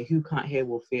say to me, who can't hear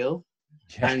will feel.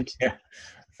 Yeah, And yeah. I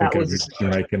that think was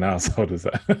every Jamaican household is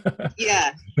that.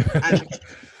 yeah. And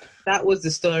that was the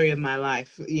story of my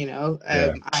life, you know.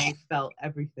 Yeah. I felt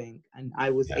everything, and I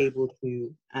was Yeah. able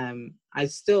to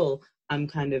I'm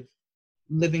kind of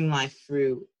living life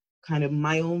through kind of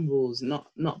my own rules,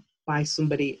 not by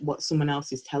what someone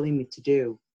else is telling me to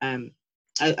do. I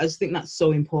just think that's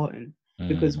so important,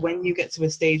 because when you get to a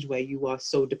stage where you are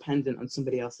so dependent on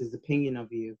somebody else's opinion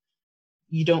of you,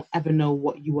 you don't ever know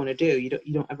what you want to do. You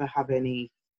don't ever have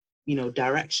any,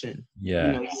 direction.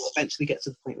 Yeah. You eventually get to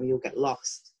the point where you'll get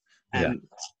lost. Yeah.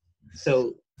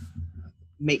 So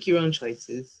make your own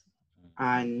choices,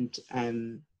 and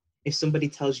if somebody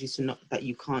tells you that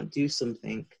you can't do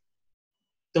something,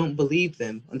 don't believe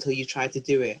them until you try to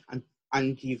do it,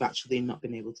 and you've actually not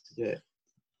been able to do it.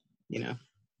 Yeah.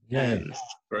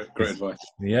 Great advice.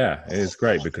 Yeah, it is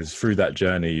great, because through that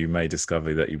journey you may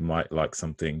discover that you might like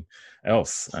something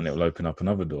else, and it will open up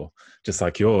another door. Just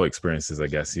like your experiences, I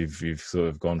guess you've sort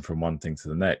of gone from one thing to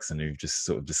the next, and you've just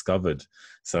sort of discovered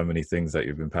so many things that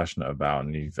you've been passionate about,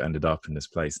 and you've ended up in this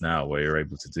place now where you're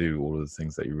able to do all of the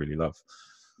things that you really love.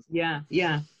 Yeah,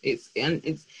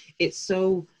 It's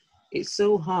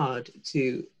so hard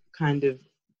to kind of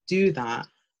do that.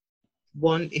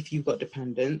 One, if you've got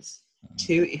dependence.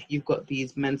 Two, if you've got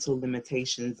these mental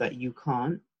limitations that you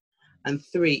can't. And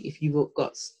three, if you've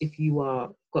got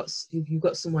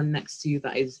someone next to you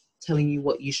that is telling you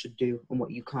what you should do and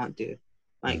what you can't do.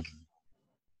 Like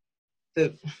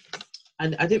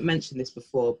I didn't mention this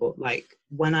before, but like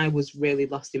when I was really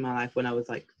lost in my life, when I was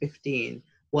like 15,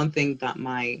 one thing that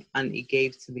my auntie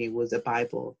gave to me was a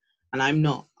Bible. And I'm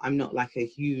not like a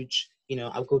huge,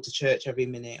 I'll go to church every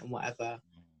minute and whatever,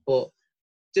 but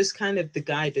just kind of the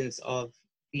guidance of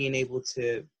being able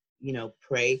to,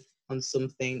 pray on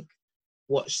something,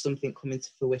 watch something come into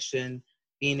fruition,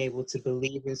 being able to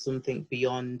believe in something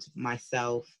beyond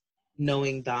myself,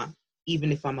 knowing that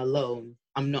even if I'm alone,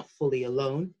 I'm not fully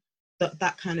alone.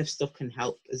 That kind of stuff can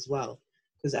help as well.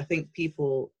 Because I think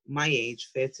people my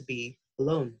age fear to be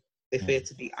alone. They fear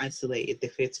to be isolated. They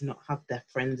fear to not have their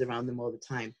friends around them all the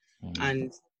time.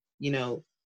 And,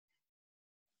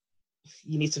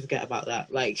 you need to forget about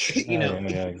that. Like,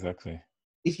 exactly.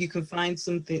 If you can find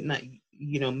something that,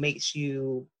 makes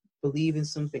you believe in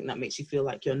something, that makes you feel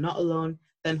like you're not alone,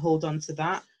 then hold on to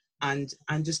that and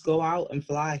just go out and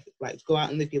fly. Like, go out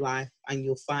and live your life, and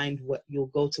you'll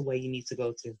go to where you need to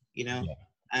go to,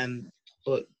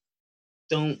 but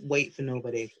don't wait for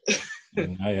nobody.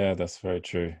 Yeah, that's very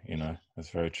true. That's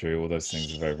very true. All those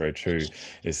things are very, very true.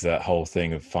 It's that whole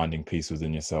thing of finding peace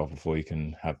within yourself before you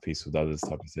can have peace with others,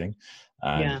 type of thing,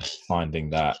 and finding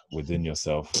that within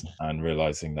yourself and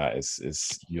realizing that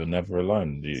is you're never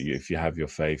alone. If you have your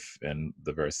faith in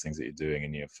the various things that you're doing,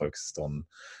 and you're focused on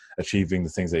achieving the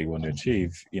things that you want to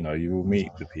achieve, you will meet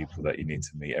the people that you need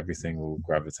to meet. Everything will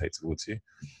gravitate towards you.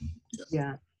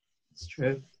 Yeah, it's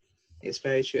true. It's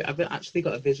very true. I've actually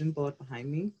got a vision board behind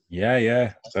me.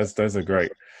 Yeah. Those are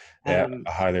great. Yeah,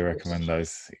 I highly recommend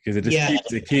those, because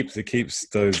it keeps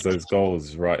those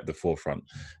goals right at the forefront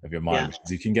of your mind, because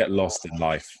you can get lost in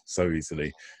life so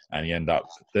easily, and you end up.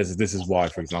 This is why,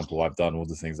 for example, I've done all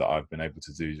the things that I've been able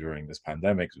to do during this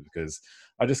pandemic, because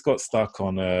I just got stuck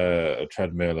on a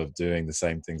treadmill of doing the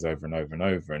same things over and over and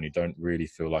over, and you don't really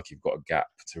feel like you've got a gap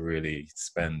to really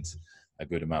spend a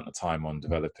good amount of time on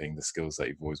developing the skills that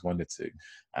you've always wanted to.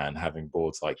 And having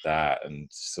boards like that, and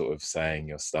sort of saying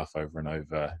your stuff over and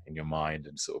over in your mind,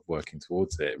 and sort of working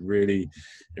towards it really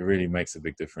makes a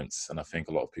big difference. And I think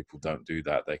a lot of people don't do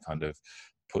that. They kind of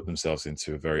put themselves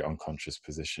into a very unconscious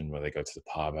position where they go to the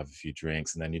pub, have a few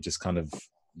drinks, and then you just kind of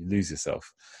lose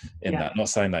yourself in that. Not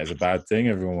saying that is a bad thing.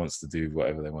 Everyone wants to do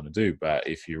whatever they want to do, but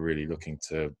if you're really looking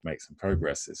to make some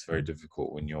progress, it's very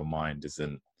difficult when your mind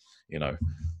isn't you know,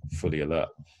 fully alert.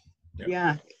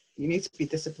 Yeah, you need to be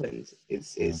disciplined.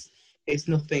 It's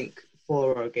nothing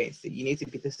for or against it. You need to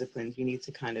be disciplined. You need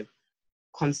to kind of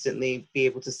constantly be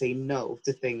able to say no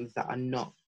to things that are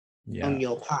not on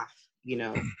your path, you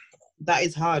know. That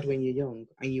is hard when you're young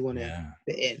and you want to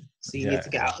fit in. So you need to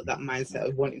get out of that mindset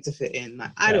of wanting to fit in.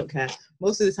 Like, I don't care.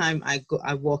 Most of the time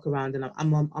I walk around and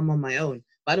I'm on my own,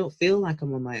 but I don't feel like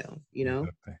I'm on my own, you know.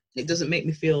 It doesn't make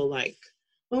me feel like,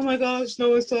 oh my gosh, no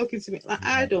one's talking to me. Like,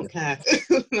 I don't care.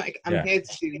 Like, I'm here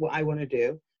to do what I want to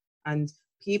do, and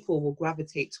people will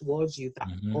gravitate towards you that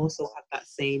also have that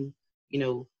same, you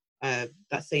know,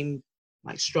 that same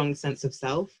like strong sense of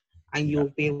self, and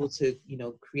you'll be able to, you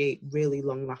know, create really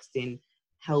long-lasting,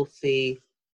 healthy,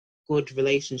 good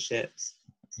relationships.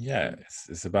 Yeah,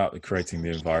 it's about creating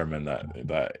the environment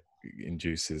that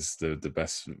induces the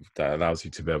best, that allows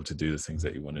you to be able to do the things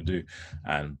that you want to do,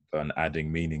 and adding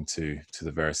meaning to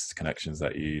the various connections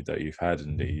that you've had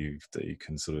and that you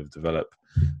can sort of develop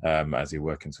as you're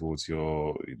working towards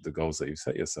the goals that you've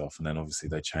set yourself. And then obviously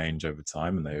they change over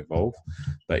time and they evolve,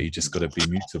 but you just got to be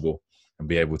mutable and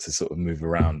be able to sort of move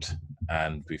around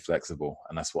and be flexible.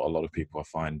 And that's what a lot of people I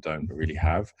find don't really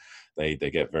have. They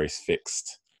get very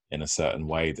fixed in a certain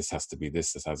way. This has to be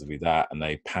this has to be that, and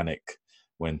they panic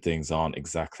when things aren't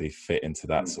exactly fit into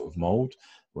that sort of mold,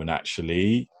 when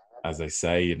actually, as they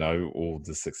say, you know, all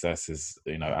the success is,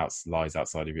 you know, lies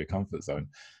outside of your comfort zone.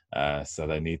 So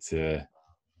they need to,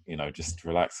 you know, just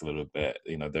relax a little bit.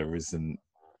 You know, there isn't,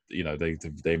 you know,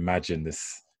 they imagine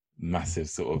this massive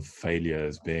sort of failure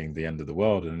as being the end of the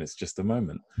world, and it's just a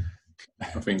moment.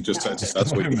 I think just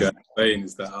that's what you're saying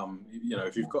is that you know,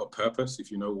 if you've got a purpose, if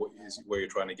you know where you're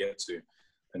trying to get to,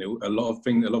 and a lot of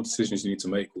decisions you need to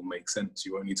make will make sense.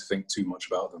 You won't need to think too much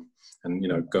about them. And, you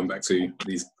know, going back to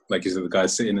these, like you said, the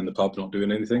guys sitting in the pub not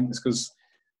doing anything, it's because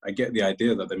I get the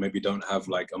idea that they maybe don't have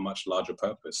like a much larger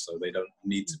purpose, so they don't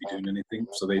need to be doing anything.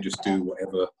 So they just do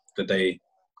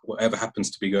whatever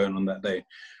happens to be going on that day.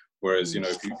 Whereas, you know,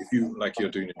 if you like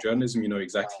you're doing journalism, you know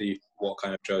exactly what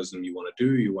kind of journalism you want to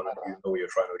do. You know what you're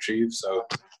trying to achieve. So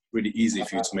really easy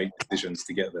for you to make decisions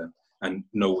to get there and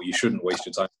know what you shouldn't waste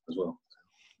your time as well.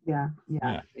 Yeah.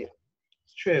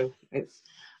 It's true.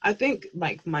 I think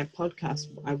like my podcast,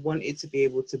 I wanted to be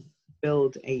able to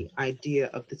build a idea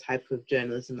of the type of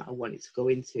journalism that I wanted to go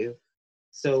into.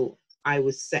 So I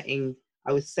was setting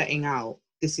out,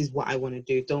 this is what I want to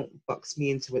do. Don't box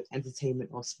me into entertainment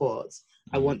or sports.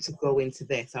 I want to go into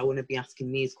this. I want to be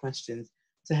asking these questions.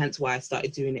 So hence why I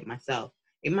started doing it myself.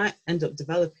 It might end up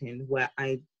developing where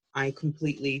I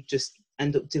completely just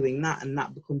end up doing that, and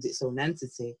that becomes its own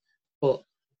entity. But,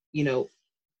 you know,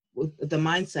 the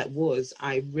mindset was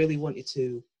I really wanted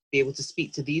to be able to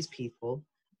speak to these people,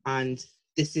 and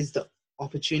this is the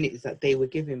opportunities that they were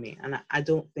giving me. And I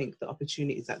don't think the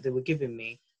opportunities that they were giving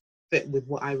me fit with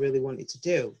what I really wanted to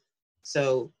do.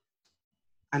 So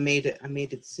I made a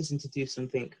decision to do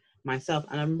something myself,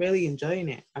 and I'm really enjoying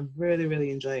it. I really,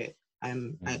 really enjoy it.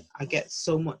 I get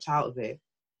so much out of it.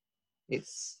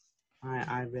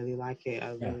 I really like it. I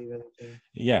really, really do.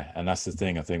 Yeah, and that's the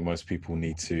thing. I think most people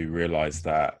need to realize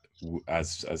that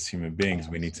as human beings,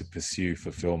 we need to pursue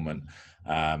fulfillment,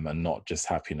 and not just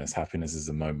happiness. Happiness is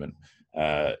a moment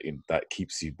that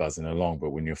keeps you buzzing along.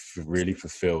 But when you're really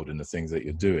fulfilled in the things that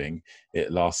you're doing,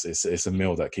 it lasts. It's a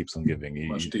meal that keeps on giving.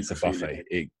 It's a buffet.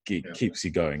 It keeps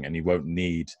you going, and you won't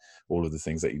need all of the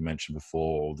things that you mentioned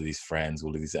before, all of these friends,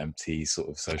 all of these empty sort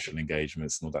of social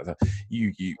engagements and all that.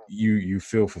 You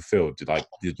feel fulfilled. Like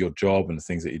your job and the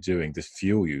things that you're doing just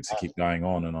fuel you to keep going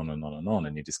on and on and on and on,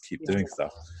 and you just keep doing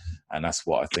stuff. And that's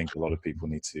what I think a lot of people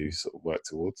need to sort of work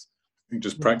towards.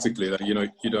 Just practically, that you know,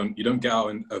 you don't get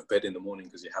out of bed in the morning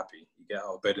because you're happy. You get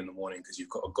out of bed in the morning because you've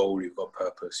got a goal, you've got a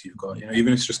purpose, you've got, you know,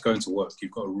 even if it's just going to work,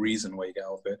 you've got a reason why you get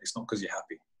out of bed. It's not because you're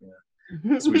happy.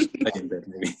 Yeah, so we just stay in bed,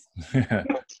 maybe.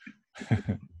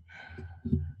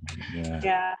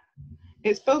 Yeah,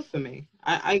 it's both for me.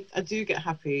 I do get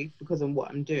happy because of what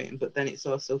I'm doing, but then it's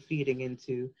also feeding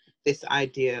into this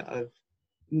idea of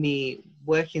me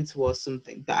working towards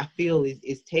something that I feel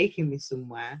is taking me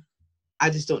somewhere. I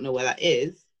just don't know where that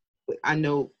is, but I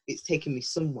know it's taking me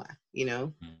somewhere, you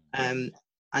know. And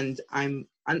I'm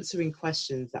answering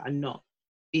questions that are not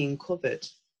being covered,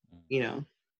 you know.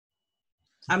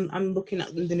 I'm looking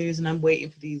at the news and I'm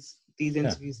waiting for these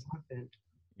interviews to happen.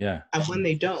 Yeah. And when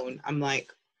they don't, I'm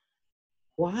like,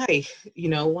 why? You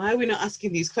know, why are we not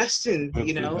asking these questions?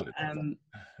 You know?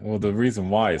 Well, the reason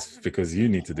why is because you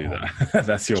need to do that.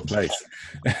 That's your place.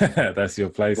 That's your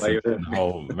place in the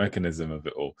whole mechanism of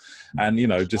it all. And, you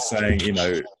know, just saying, you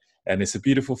know, And it's a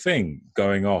beautiful thing,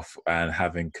 going off and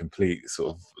having complete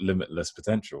sort of limitless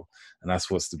potential. And that's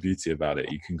what's the beauty about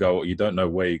it. You can go, you don't know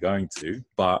where you're going to,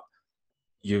 but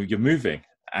you're moving,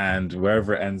 and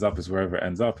wherever it ends up is wherever it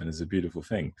ends up, and it's a beautiful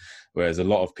thing. Whereas a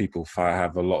lot of people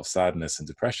have a lot of sadness and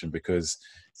depression because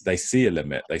they see a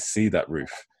limit, they see that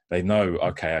roof, they know,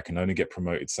 okay, I can only get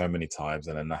promoted so many times,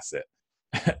 and then that's it.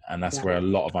 And that's where a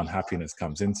lot of unhappiness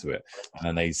comes into it, and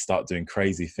then they start doing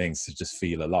crazy things to just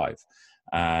feel alive,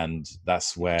 and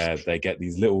that's where they get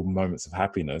these little moments of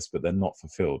happiness, but they're not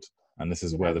fulfilled. And this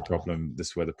is where the problem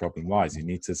lies. You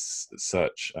need to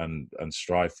search and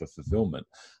strive for fulfillment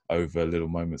over little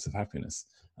moments of happiness.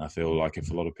 And I feel like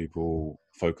if a lot of people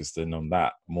focused in on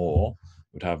that more,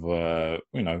 would have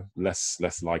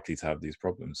less likely to have these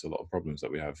problems, a lot of problems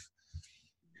that we have.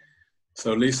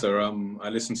 So Lisa, I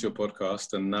listened to your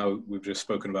podcast, and now we've just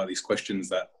spoken about these questions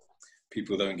that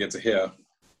people don't get to hear.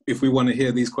 If we want to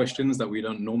hear these questions that we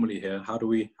don't normally hear, how do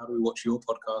we watch your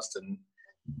podcast, and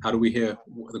how do we hear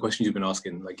the questions you've been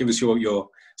asking? Like, give us your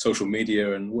social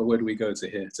media, and where do we go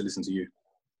to listen to you?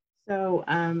 So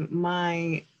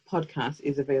my podcast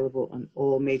is available on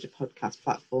all major podcast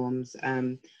platforms.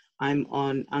 I'm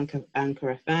on Anchor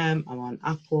FM, I'm on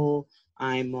Apple,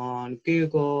 I'm on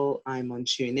Google, I'm on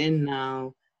TuneIn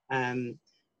now, SoundCloud,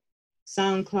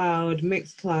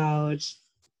 Mixcloud.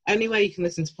 Anywhere you can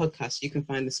listen to podcasts, you can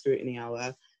find the Scrutiny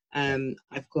Hour.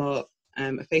 I've got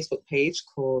a Facebook page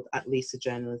called @Lisa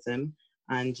Journalism,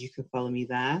 and you can follow me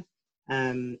there.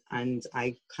 And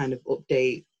I kind of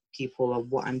update people on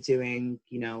what I'm doing,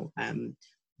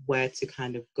 where to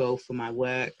kind of go for my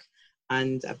work.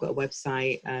 And I've got a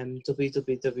website,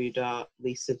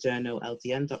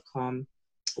 www.lisajournaldn.com,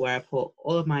 where I put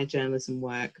all of my journalism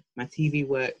work, my TV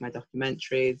work, my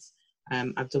documentaries.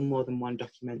 I've done more than one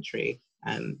documentary.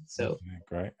 So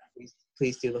great.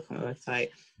 Please do look on my website.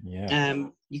 Yeah.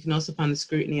 You can also find the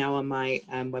Scrutiny Hour on my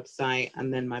website,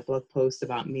 and then my blog post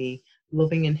about me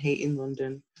loving and hating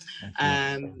London.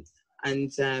 I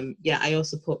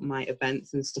also put my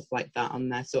events and stuff like that on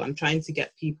there. So I'm trying to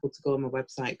get people to go on my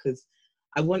website, because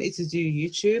I wanted to do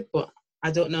YouTube, but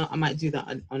I don't know, I might do that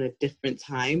on a different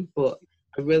time, but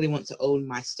I really want to own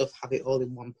my stuff, have it all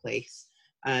in one place.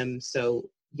 So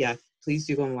yeah, please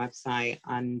do go on my website.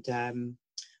 And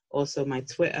also my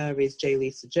Twitter is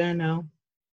JLisaJournal,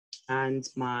 and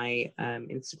my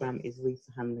Instagram is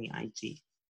Lisa Hanley IG.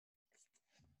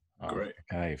 Oh, great.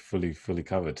 Okay, fully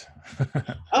covered.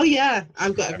 Oh yeah,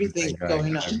 I've got everything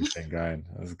going on. Everything going.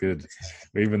 That's good.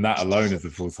 But even that alone is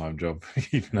a full-time job. You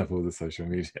even have all the social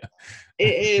media.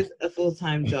 It is a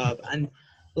full-time job, and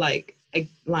like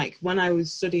when I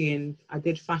was studying, I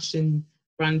did fashion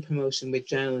brand promotion with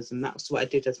journalism. That's what I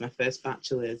did as my first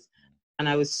bachelor's, and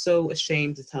I was so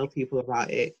ashamed to tell people about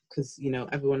it, because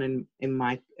everyone in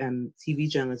my TV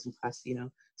journalism class,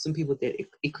 some people did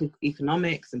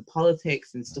economics and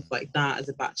politics and stuff like that as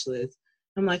a bachelor's.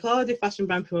 I'm like, oh, I did fashion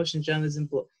brand promotion journalism,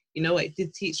 but you know what it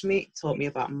did teach me? It taught me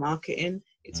about marketing.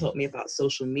 It taught me about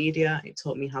social media. It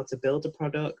taught me how to build a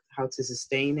product, how to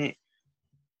sustain it.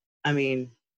 I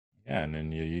mean... Yeah, and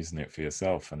then you're using it for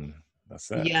yourself, and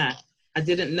that's it. Yeah, I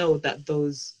didn't know that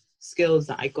those skills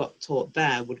that I got taught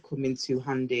there would come into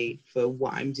handy for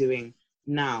what I'm doing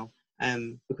now,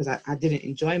 because I didn't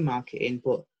enjoy marketing,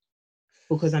 but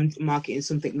because I'm marketing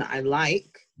something that I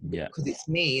like, because it's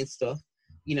me and stuff,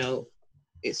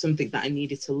 it's something that I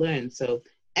needed to learn. So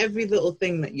every little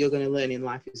thing that you're going to learn in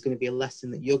life is going to be a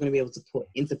lesson that you're going to be able to put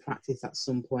into practice at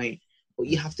some point, but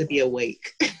you have to be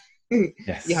awake.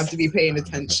 Yes. You have to be paying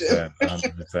attention.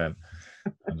 100%.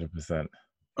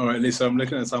 All right, Lisa, I'm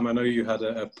looking at the time. I know you had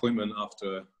an appointment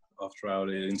after our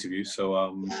interview, so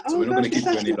we're not going to keep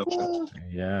you any longer.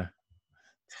 Yeah.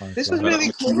 This was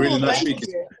really cool. Really nice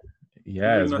speaking.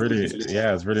 Yeah, it's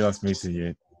really nice meeting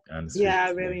you. And I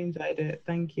really enjoyed it.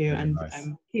 Thank you, really, and nice.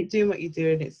 Keep doing what you're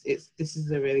doing. This is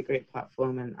a really great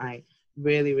platform, and I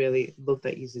really love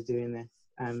that you're doing this.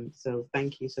 So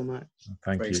thank you so much.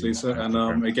 Thanks, Lisa.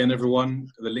 And again, everyone,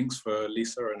 the links for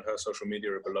Lisa and her social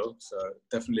media are below. So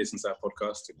definitely listen to that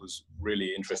podcast. It was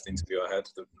really interesting interview I had,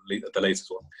 the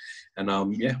latest one. And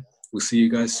we'll see you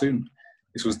guys soon.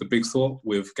 This was The Big Thought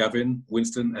with Gavin,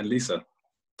 Winston, and Lisa.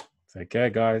 Take care,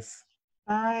 guys.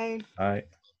 Bye. Bye.